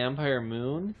on the vampire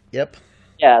moon. Yep.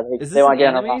 Yeah, Is this they want to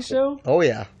an get anime show? Oh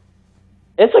yeah.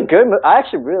 It's a good movie. I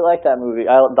actually really like that movie.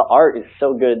 The art is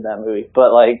so good in that movie,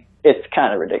 but like it's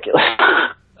kind of ridiculous.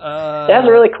 It has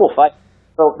a really cool fight.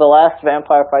 So the last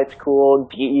vampire fight's cool.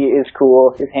 G is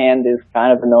cool. His hand is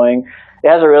kind of annoying. It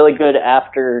has a really good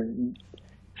after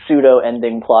pseudo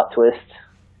ending plot twist.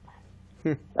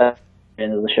 The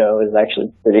end of the show is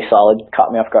actually pretty solid.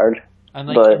 Caught me off guard. I'm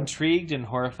like intrigued and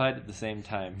horrified at the same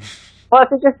time. Well, if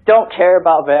you just don't care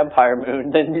about Vampire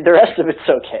Moon, then the rest of it's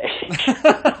okay.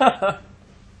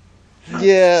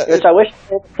 Yeah. Which I wish I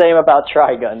did the same about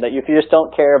Trigun. That if you just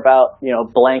don't care about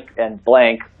blank and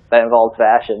blank that involves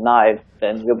fashion knives,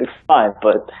 then you'll be fine.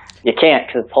 But you can't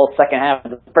because it's the whole second half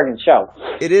of the friggin' show.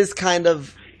 It is kind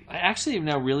of. I actually am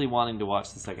now really wanting to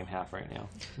watch the second half right now.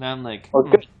 Now I'm like, Well,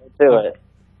 good. Do it.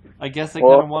 I guess I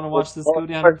kind of want to watch this go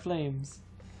down in flames.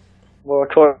 We'll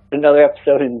record another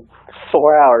episode in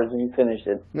 4 hours and you finished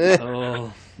it.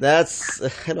 Oh. I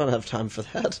don't have time for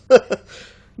that.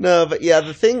 No, but yeah,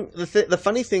 the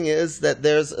funny thing is that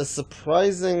there's a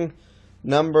surprising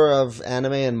number of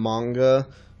anime and manga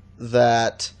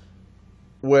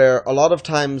where a lot of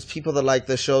times people that like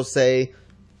the show say,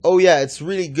 oh yeah, it's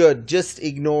really good, just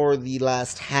ignore the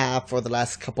last half or the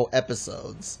last couple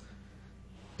episodes.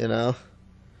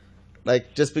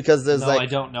 Like, just because there's I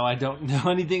don't know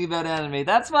anything about anime.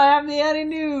 That's why I'm the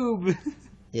AniNoob.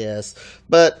 Yes,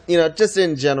 but just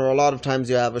in general, a lot of times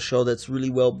you have a show that's really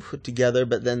well put together,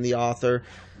 but then the author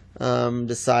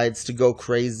decides to go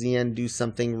crazy and do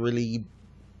something really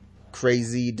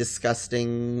crazy,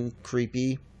 disgusting,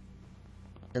 creepy,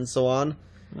 and so on.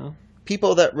 Well,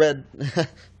 people that read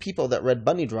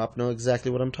Bunny Drop know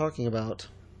exactly what I'm talking about.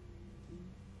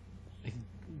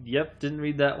 Yep, didn't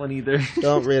read that one either.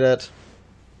 Don't read it.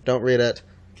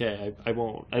 Okay, I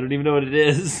won't. I don't even know what it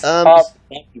is.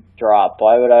 Drop.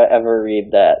 Why would I ever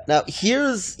read that? Now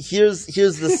here's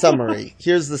the summary.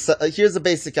 Here's the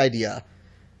basic idea.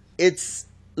 It's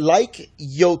like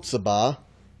Yotsuba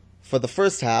for the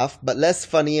first half, but less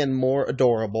funny and more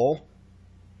adorable.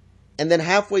 And then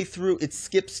halfway through, it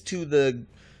skips to the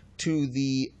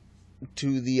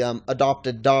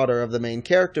adopted daughter of the main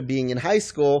character being in high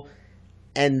school,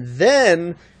 and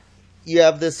then you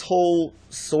have this whole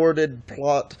sordid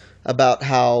plot about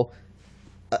how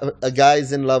a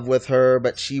guy's in love with her,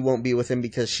 but she won't be with him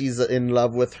because she's in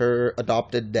love with her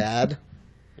adopted dad.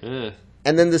 Ugh.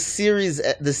 And then the series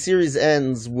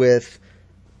ends with.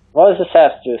 What does this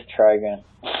have to do with Trigun?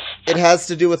 It has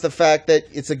to do with the fact that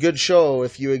it's a good show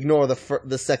if you ignore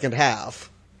the second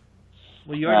half.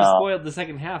 Well, you already spoiled the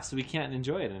second half, so we can't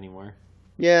enjoy it anymore.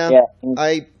 Yeah.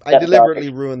 I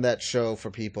deliberately ruined that show for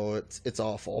people. It's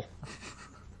awful.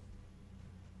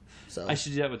 So I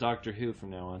should do that with Doctor Who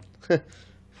from now on.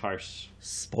 Harsh.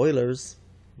 Spoilers.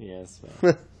 Yes.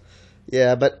 Well.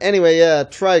 Yeah, but anyway,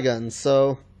 Trigun.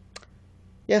 So,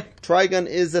 yeah, Trigun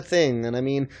is a thing. And I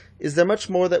mean, is there much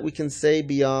more that we can say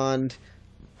beyond,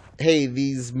 hey,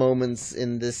 these moments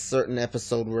in this certain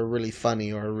episode were really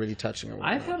funny or really touching? Or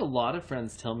I've had a lot of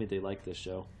friends tell me they like this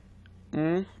show.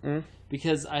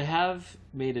 Because I have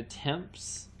made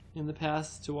attempts in the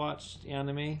past to watch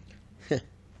anime.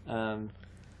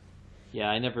 Yeah,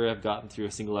 I never have gotten through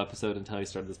a single episode until I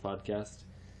started this podcast.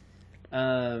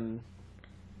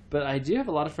 But I do have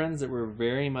a lot of friends that were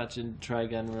very much into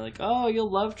Trigun and were like, oh,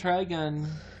 you'll love Trigun.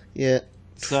 Yeah.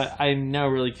 So I'm now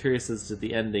really curious as to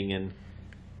the ending. And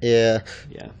yeah.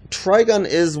 Trigun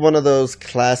is one of those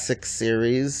classic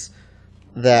series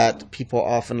that people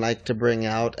often like to bring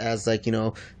out as like,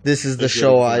 this is the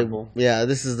show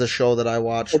this is the show that I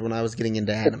watched when I was getting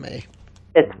into anime.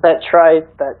 It's that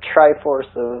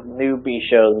triforce of newbie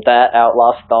shows, that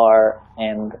Outlaw Star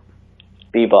and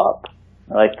Bebop.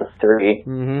 I like the three.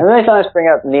 Mm-hmm. And then they sometimes bring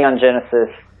up Neon Genesis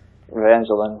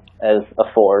Evangelion as a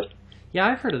fourth. Yeah,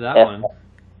 I've heard of that one.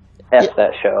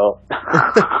 That show.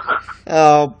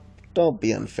 Oh, don't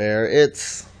be unfair.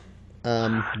 It's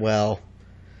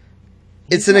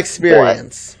it's an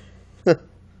experience. I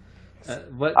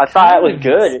thought it was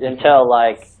good until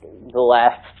like the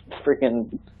last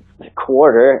freaking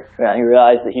quarter. And you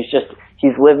realize that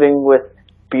he's living with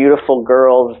beautiful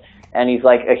girls, and he's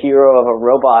like a hero of a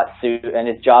robot suit, and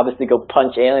his job is to go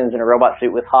punch aliens in a robot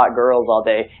suit with hot girls all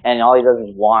day, and all he does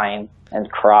is whine and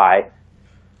cry.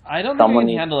 I don't think we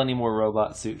can handle any more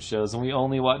robot suit shows, and we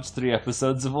only watched 3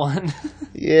 episodes of one.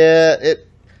 Yeah,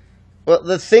 well,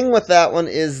 the thing with that one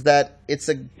is that it's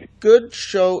a good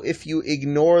show if you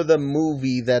ignore the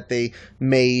movie that they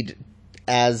made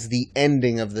as the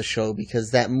ending of the show,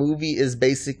 because that movie is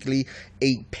basically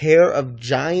a pair of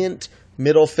giant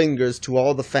middle fingers to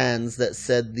all the fans that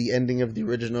said the ending of the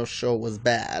original show was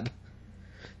bad.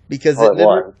 Because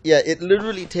it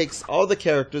literally takes all the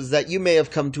characters that you may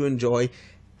have come to enjoy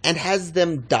and has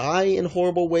them die in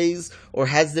horrible ways, or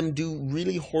has them do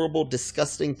really horrible,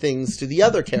 disgusting things to the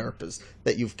other characters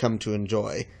that you've come to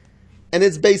enjoy. And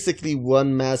it's basically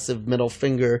one massive middle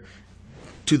finger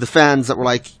to the fans that were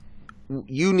like,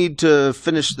 you need to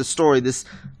finish the story. This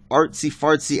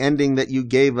artsy-fartsy ending that you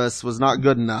gave us was not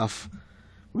good enough.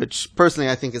 Which, personally,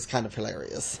 I think is kind of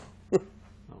hilarious. Oh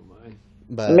my.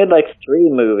 But they made like 3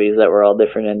 movies that were all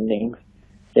different endings,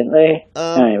 didn't they?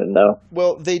 I don't even know.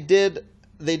 Well, they did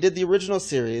the original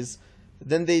series,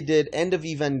 then they did End of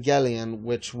Evangelion,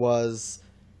 which was,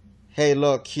 hey,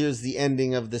 look, here's the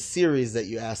ending of the series that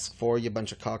you asked for, you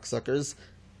bunch of cocksuckers.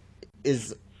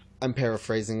 I'm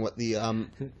paraphrasing what the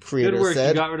creator said. Good work,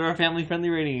 you got rid of our family-friendly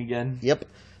rating again. Yep.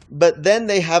 But then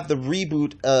they have the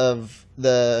reboot of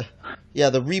the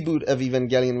reboot of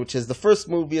Evangelion, which is the first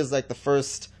movie is like the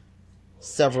first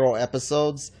several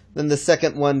episodes. Then the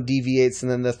second one deviates,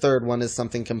 and then the third one is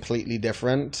something completely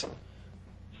different.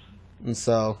 And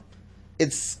so,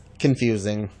 it's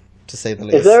confusing, to say the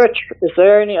least. Is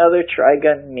there any other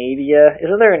Trigun media?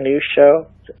 Isn't there a new show?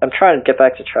 I'm trying to get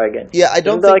back to Trigun. Yeah, I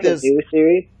don't think there's a new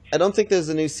series. I don't think there's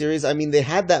a new series. I mean, they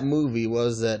had that movie.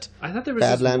 Was it? I thought there was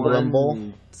Badland one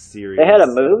Rumble series. They had a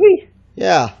movie?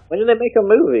 Yeah. When did they make a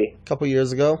movie? A couple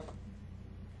years ago.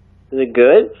 Is it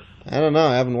good? I don't know.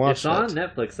 I haven't watched it. It's on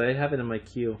Netflix. I have it in my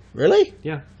queue. Really?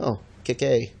 Yeah. Oh, kick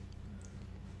A.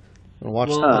 I'll watch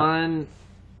that.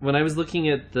 When I was looking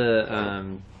at the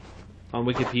on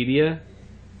Wikipedia,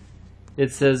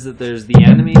 it says that there's the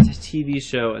anime TV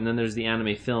show, and then there's the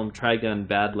anime film Trigun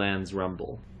Badlands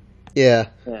Rumble. Yeah.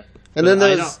 And then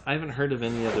there's I haven't heard of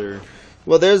any other.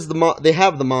 Well, there's they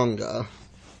have the manga.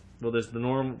 Well, there's the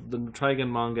Trigun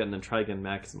manga and the Trigun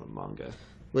Maximum manga,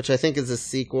 which I think is a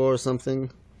sequel or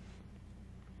something.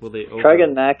 Will they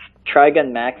Trigun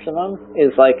Maximum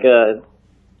is like a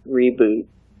reboot,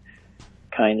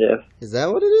 kind of. Is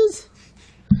that what it is?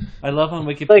 I love on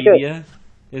Wikipedia.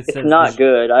 It's not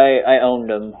good. I owned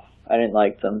them. I didn't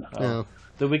like them. Oh. No.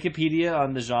 The Wikipedia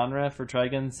on the genre for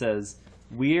Trigun says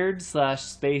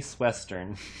weird/space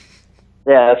western.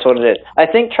 Yeah, that's what it is. I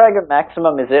think Trigun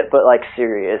Maximum is it, but like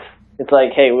serious. It's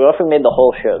like, hey, we also made the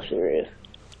whole show serious.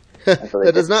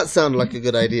 That does not sound like a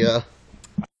good idea.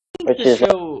 Which is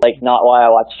like not why I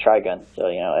watch Trigun, so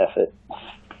F it.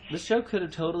 This show could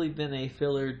have totally been a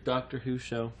filler Doctor Who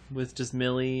show with just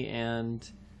Millie and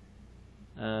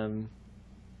Vash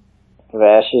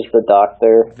is the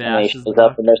doctor. And he shows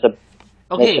up and there's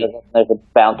a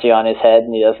bounty on his head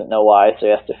and he doesn't know why, so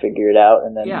he has to figure it out,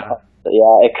 and then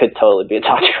it could totally be a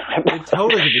Doctor Who. It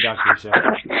totally could be a Doctor Who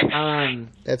show.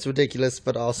 That's ridiculous,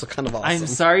 but also kind of awesome. I'm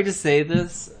sorry to say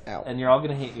this, and you're all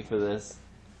going to hate me for this,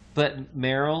 but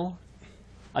Meryl,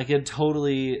 I could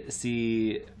totally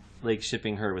see like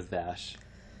shipping her with Vash.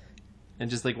 And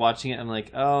just like watching it, I'm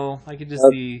like, oh, I could just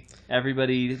see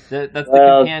everybody. That's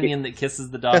the companion that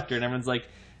kisses the doctor, and everyone's like,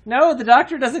 no, the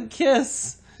doctor doesn't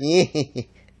kiss.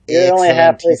 You're only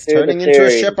halfway He's turning into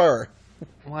a shipper.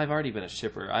 Well, I've already been a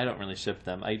shipper. I don't really ship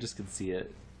them. I just could see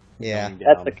it. Yeah,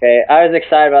 that's okay. I was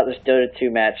excited about this Dota 2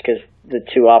 match because the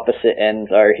two opposite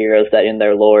ends are heroes that in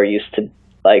their lore used to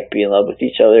like be in love with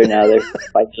each other. Now they're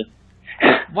fighting.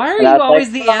 Why are you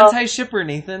always the anti-shipper,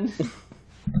 Nathan?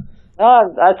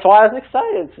 No, that's why I was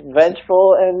excited. It's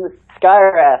Vengeful and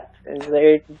Skywrath. And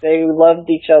they loved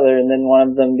each other, and then one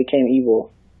of them became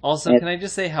evil. Also, can I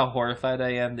just say how horrified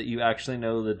I am that you actually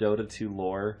know the Dota 2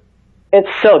 lore? It's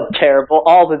so terrible.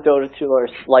 All the Dota 2 lore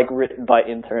is like written by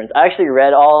interns. I actually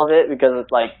read all of it because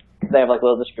it's like they have like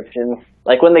little descriptions.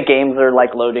 Like when the games are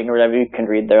like loading or whatever, you can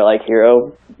read their like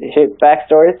hero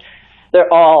backstories.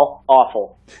 They're all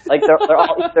awful. Like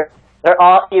they're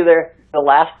all either the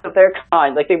last of their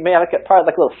kind. Like they may have part of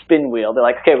like a little spin wheel. They're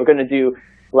like, okay, we're going to do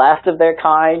last of their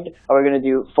kind, or we're going to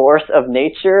do force of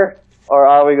nature, or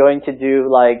are we going to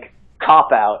do like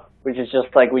cop out, which is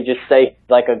just like we just say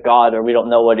like a god or we don't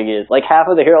know what he is. Like half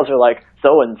of the heroes are like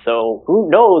so and so. Who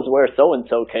knows where so and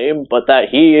so came, but that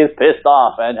he is pissed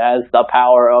off and has the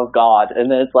power of God.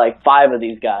 And then it's like 5 of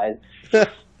these guys.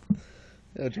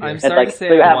 I'm sorry to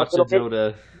say I watched a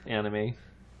Dota anime.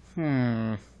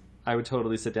 I would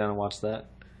totally sit down and watch that.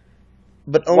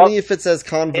 But only if it's as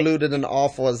convoluted and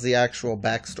awful as the actual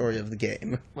backstory of the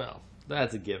game. Well,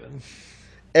 that's a given.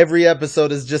 Every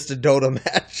episode is just a Dota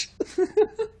match.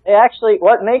 Actually,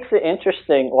 what makes it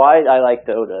interesting, why I like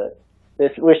Dota,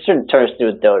 we shouldn't turn this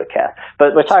into a Dota cast,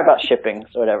 but we're talking about shipping,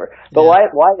 so whatever. But why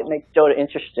it makes Dota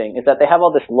interesting is that they have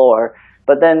all this lore,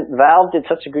 but then Valve did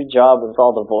such a good job with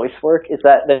all the voice work, is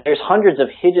that there's hundreds of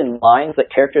hidden lines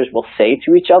that characters will say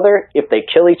to each other if they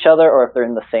kill each other, or if they're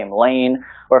in the same lane,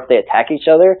 or if they attack each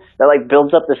other, that like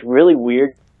builds up this really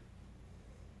weird,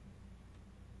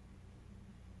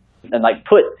 and like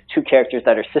put two characters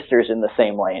that are sisters in the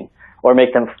same lane, or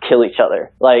make them kill each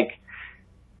other. Like,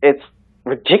 it's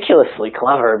ridiculously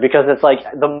clever, because it's like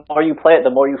the more you play it,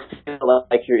 the more you feel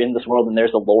like you're in this world and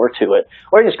there's a lore to it.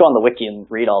 Or you just go on the wiki and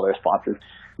read all the responses.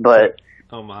 But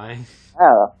oh my,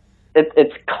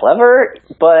 it's clever,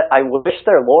 but I wish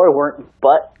their lore weren't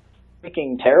but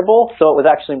freaking terrible, so it was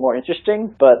actually more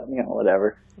interesting. But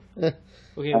whatever. Okay,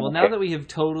 well, now that we have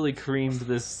totally creamed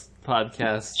this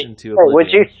podcast into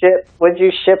oblivion, would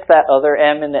you ship that other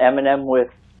M in the M&M with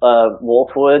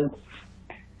Wolfwood?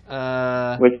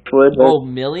 Which would? Oh,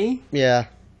 Millie? Yeah.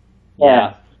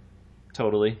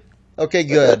 Totally. Okay,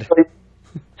 good.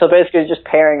 So basically, just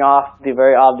pairing off the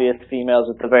very obvious females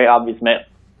with the very obvious male.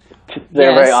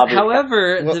 Very obvious.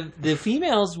 However, the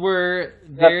females were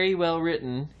very well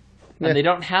written, and they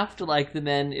don't have to like the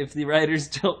men if the writers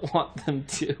don't want them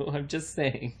to. I'm just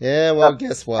saying. Yeah, well,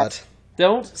 guess what?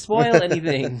 Don't spoil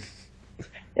anything.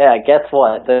 Yeah, guess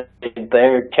what? Their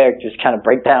characters kind of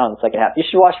break down in the second half. You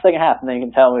should watch the second half, and then you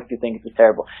can tell them if you think it's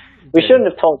terrible. We shouldn't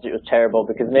have told you it was terrible,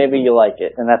 because maybe you like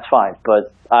it, and that's fine,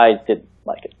 but I didn't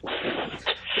like it.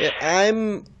 Yeah,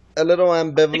 I'm a little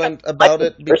ambivalent about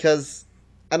it, because,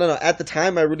 I don't know, at the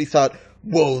time I really thought,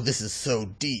 whoa, this is so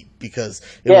deep, because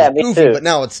it was goofy, but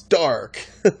now it's dark.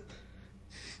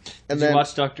 Did you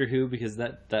watch Doctor Who? Because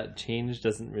that change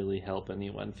doesn't really help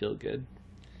anyone feel good.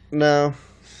 No,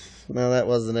 that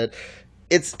wasn't it.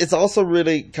 It's also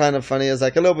really kind of funny. As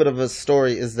like a little bit of a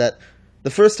story is that the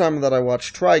first time that I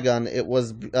watched Trigun, it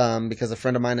was because a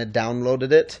friend of mine had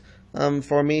downloaded it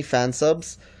for me, fan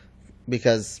subs,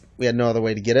 because we had no other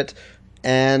way to get it.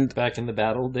 And back in the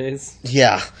battle days.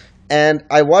 Yeah, and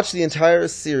I watched the entire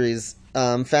series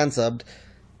fan subbed,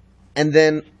 and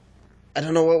then I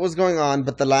don't know what was going on,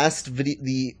 but the last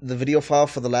the video file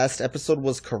for the last episode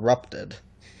was corrupted.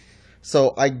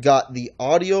 So I got the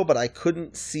audio, but I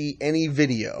couldn't see any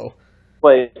video.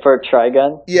 Wait, for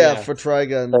Trigun? Yeah, for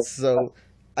Trigun. So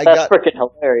that's freaking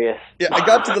hilarious. Yeah, I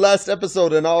got to the last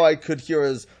episode, and all I could hear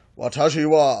is "Watashi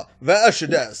wa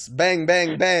Vashides," bang,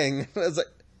 bang, bang. I was like,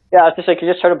 yeah, I was just like, you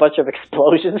just heard a bunch of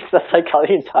explosions. That's like how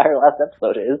the entire last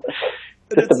episode is.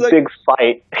 Just a big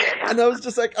fight. And I was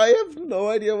just like, I have no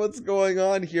idea what's going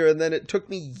on here. And then it took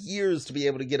me years to be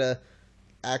able to get a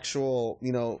actual,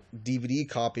 DVD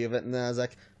copy of it. And then I was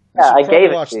like, I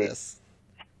gave it to you. This.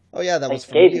 Oh yeah, that was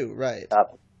from you, right?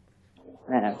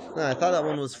 No, I thought that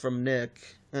one was from Nick.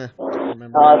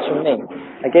 Remember. Oh, that's from me.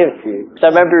 I gave it to you. So I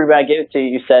remember when I gave it to you,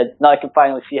 you said, "Now I can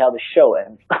finally see how the show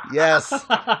ends." Yes.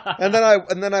 And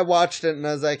then I watched it and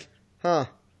I was like, huh.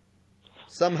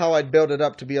 Somehow I'd build it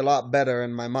up to be a lot better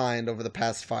in my mind over the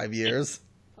past 5 years.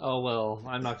 Oh, well,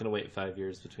 I'm not going to wait 5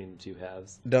 years between the two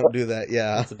halves. Don't do that,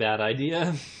 yeah. That's a bad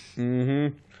idea.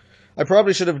 Mm-hmm. I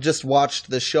probably should have just watched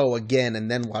the show again and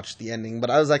then watched the ending, but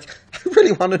I was like, I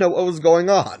really want to know what was going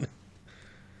on.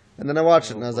 And then I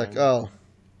watched it and I was like, oh,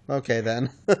 okay then.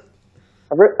 I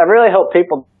really hope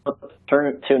people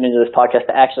tune into this podcast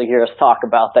to actually hear us talk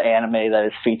about the anime that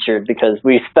is featured, because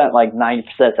we spent like 90% of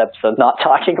the episode not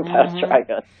talking about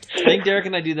Trigun. I think Derek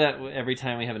and I do that every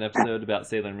time we have an episode about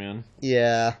Sailor Moon.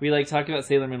 Yeah. We talk about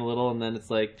Sailor Moon a little, and then it's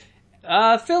like,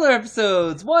 filler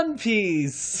episodes, One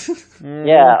Piece.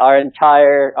 Yeah, our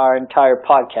entire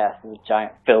podcast is a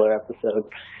giant filler episode.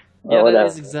 Yeah, that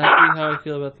is exactly how I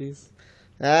feel about these.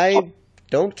 I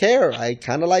don't care. I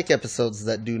kind of like episodes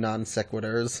that do non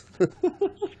sequiturs.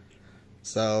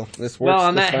 So this works. Well,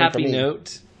 on that happy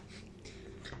note,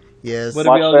 yes. What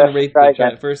are we all going to rate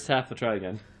the first half of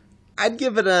Trigun? I'd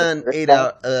give it an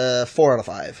 4 out of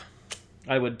 5.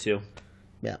 I would too.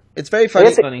 Yeah, it's very funny.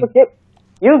 It's funny.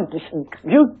 You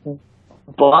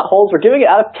buttholes were giving it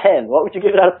out of 10. What would you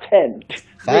give it out of 10?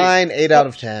 Fine, 8 out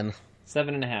of 10.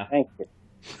 7.5. Thank you.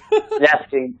 Yes,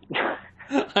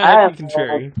 I'm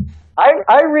contrary.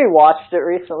 I rewatched it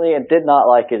recently and did not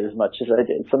like it as much as I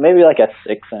did. So maybe like a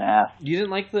 6.5. You didn't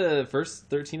like the first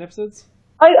 13 episodes?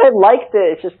 I liked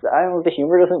it. It's just, I don't know, the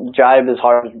humor doesn't jive as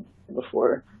hard as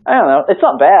before. I don't know. It's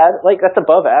not bad. Like, that's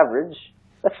above average.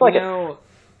 That's like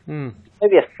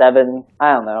maybe a 7.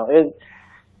 I don't know.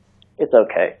 It's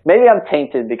okay. Maybe I'm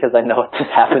tainted because I know what just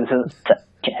happens in the second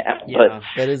half. Yeah, but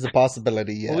that is a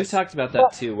possibility, yes. Well, we talked about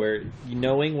that too, where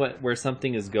knowing where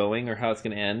something is going or how it's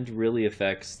going to end really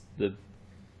affects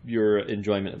your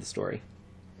enjoyment of the story.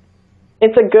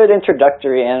 it's a good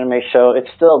introductory anime show. It's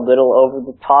still a little over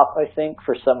the top, I think,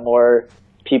 for some more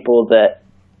people that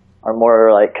are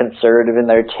more like conservative in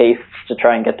their tastes to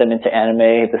try and get them into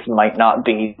anime. This might not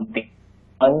be the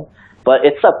one, but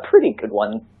it's a pretty good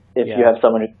one if you have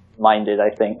someone who's minded, I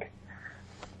think.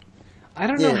 I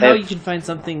don't know how you can find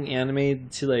something anime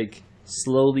to like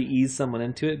slowly ease someone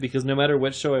into it, because no matter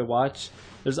what show I watch,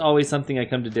 there's always something I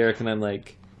come to Derek and I'm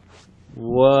like,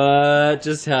 what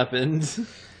just happened?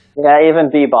 Yeah, even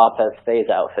Bebop has Faye's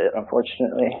outfit,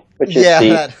 unfortunately, which is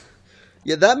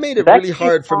that made it really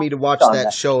hard for me to watch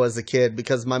that show as a kid,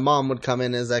 because my mom would come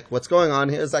in and is like, what's going on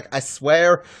here? It's like, I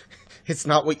swear it's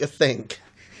not what you think.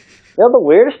 You know, the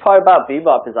weirdest part about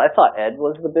Bebop is I thought Ed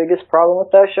was the biggest problem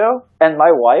with that show, and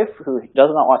my wife, who does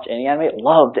not watch any anime,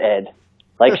 loved Ed.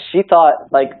 Like, she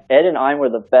thought, like, Ed and I were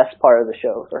the best part of the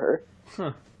show for her.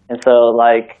 Huh. And so,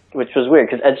 like, which was weird,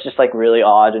 because Ed's just, like, really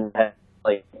odd and,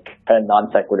 like, kind of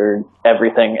non-sequitur.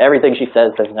 Everything she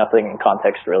says has nothing in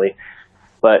context, really.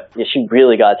 But yeah, she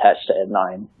really got attached to Ed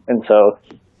 9. And so,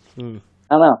 I don't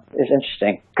know. It's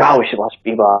interesting. God, we should watch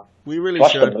Bebop. We really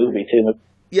watch should. the movie, too.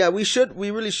 Yeah, we should.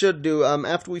 We really should do.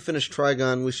 After we finish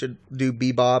Trigun, we should do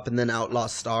Bebop and then Outlaw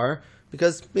Star,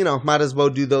 because might as well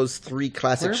do those 3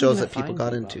 classic shows that people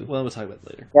got into. Well, we'll talk about it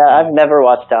later. Yeah, I've never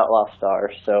watched Outlaw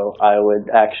Star, so I would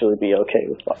actually be okay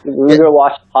with watching. We're gonna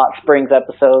watch Hot Springs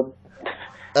episode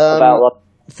about.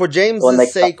 For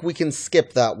James' sake, we can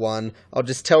skip that one. I'll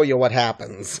just tell you what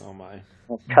happens. Oh my!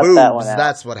 Cut Boobs, that one out.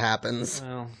 That's what happens.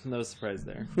 Well, no surprise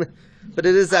there. But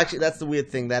it is actually, that's the weird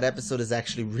thing. That episode is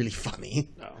actually really funny.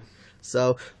 Oh.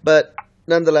 So, but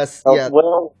nonetheless, We'll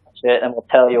watch it and we'll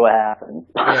tell you what happened.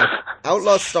 Yeah.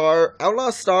 Outlaw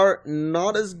Star,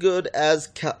 not as good as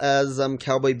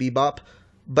Cowboy Bebop,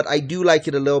 but I do like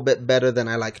it a little bit better than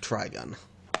I like Trigun.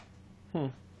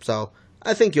 So,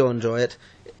 I think you'll enjoy it.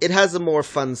 It has a more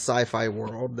fun sci-fi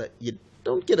world that you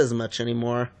don't get as much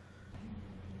anymore.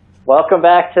 Welcome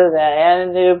back to the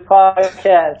AniNoob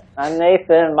podcast. I'm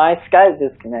Nathan. My Skype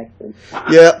disconnected.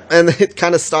 Yeah, and it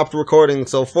kind of stopped recording,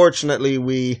 so fortunately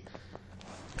we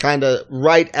kind of,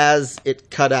 right as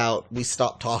it cut out, we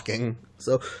stopped talking.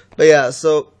 So, but yeah,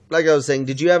 so like I was saying,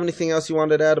 did you have anything else you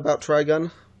wanted to add about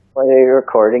Trigun? Are you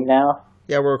recording now?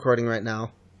 Yeah, we're recording right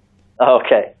now.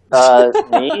 Okay.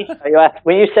 Me?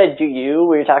 When you said "do you,"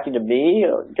 were you talking to me?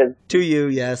 To you,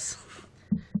 yes.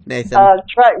 Nathan.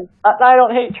 I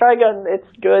don't hate Trigun. It's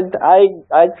good.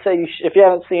 I'd say if you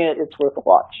haven't seen it, it's worth a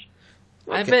watch.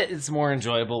 Okay. I bet it's more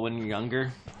enjoyable when you're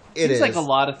younger. Seems like a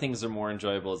lot of things are more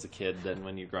enjoyable as a kid than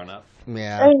when you've grown up.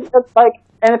 Yeah. And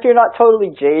if you're not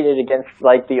totally jaded against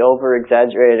like the over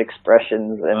exaggerated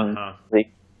expressions and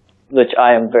which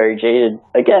I am very jaded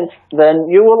against, then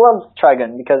you will love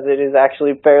Trigun because it is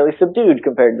actually fairly subdued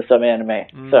compared to some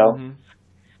anime. So,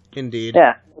 indeed,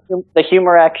 yeah, the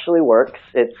humor actually works.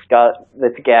 Its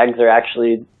gags are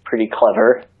actually pretty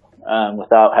clever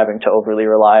without having to overly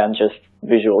rely on just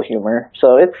visual humor.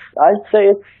 So I'd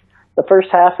say the first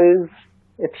half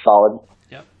it's solid.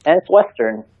 Yep. And it's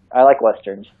Western. I like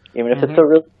Westerns, even if it's a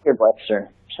really good Western.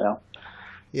 So.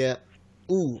 Yeah.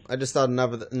 Ooh, I just thought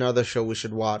another show we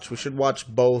should watch. We should watch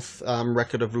both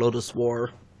Record of Lodoss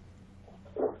War.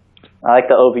 I like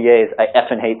the OVAs. I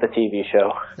effing hate the TV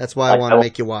show. That's why I want to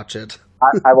make you watch it.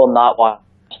 I will not watch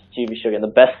the TV show again. The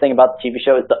best thing about the TV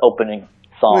show is the opening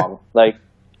song. Like,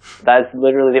 that's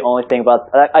literally the only thing about...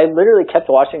 I literally kept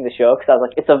watching the show because I was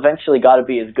like, it's eventually got to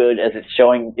be as good as it's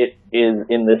showing it is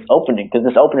in this opening, because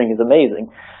this opening is amazing.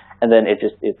 And then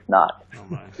it's not. Oh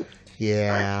my.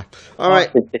 Yeah. All right.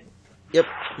 Yep.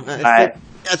 I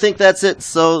think that's it.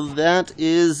 So that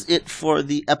is it for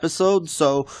the episode.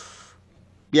 So,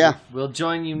 yeah. We'll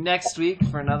join you next week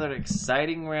for another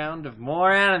exciting round of more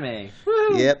anime.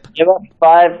 Woo! Yep. Give us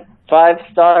five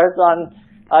stars on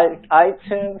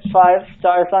iTunes, 5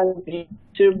 stars on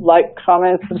YouTube, like,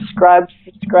 comment, subscribe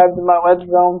to my web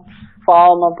zone,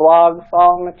 follow my blog,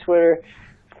 follow my Twitter,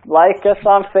 like us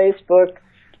on Facebook,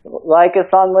 like us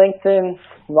on LinkedIn,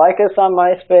 like us on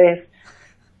MySpace.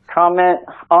 Comment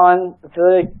on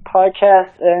the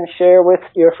podcast and share with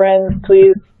your friends,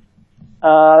 please.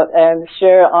 And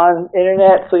share on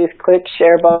internet. Please click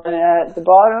share button at the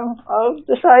bottom of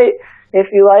the site if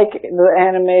you like the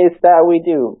animes that we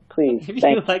do. Please. If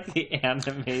you like the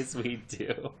animes we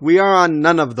do. We are on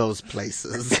none of those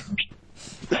places.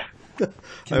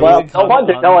 Well,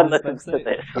 no one listens to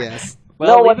this. Yes.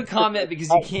 Well, leave a comment because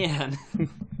you can.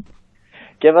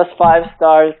 Give us 5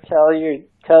 stars.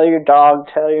 Tell your dog,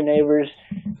 tell your neighbors,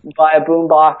 buy a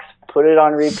boombox, put it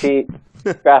on repeat,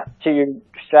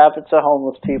 strap it to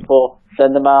homeless people,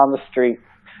 send them out on the street.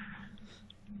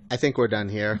 I think we're done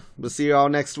here. We'll see you all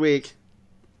next week.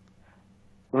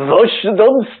 Rush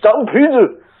them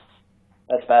Stampede.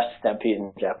 That's Fast Stampede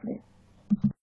in Japanese.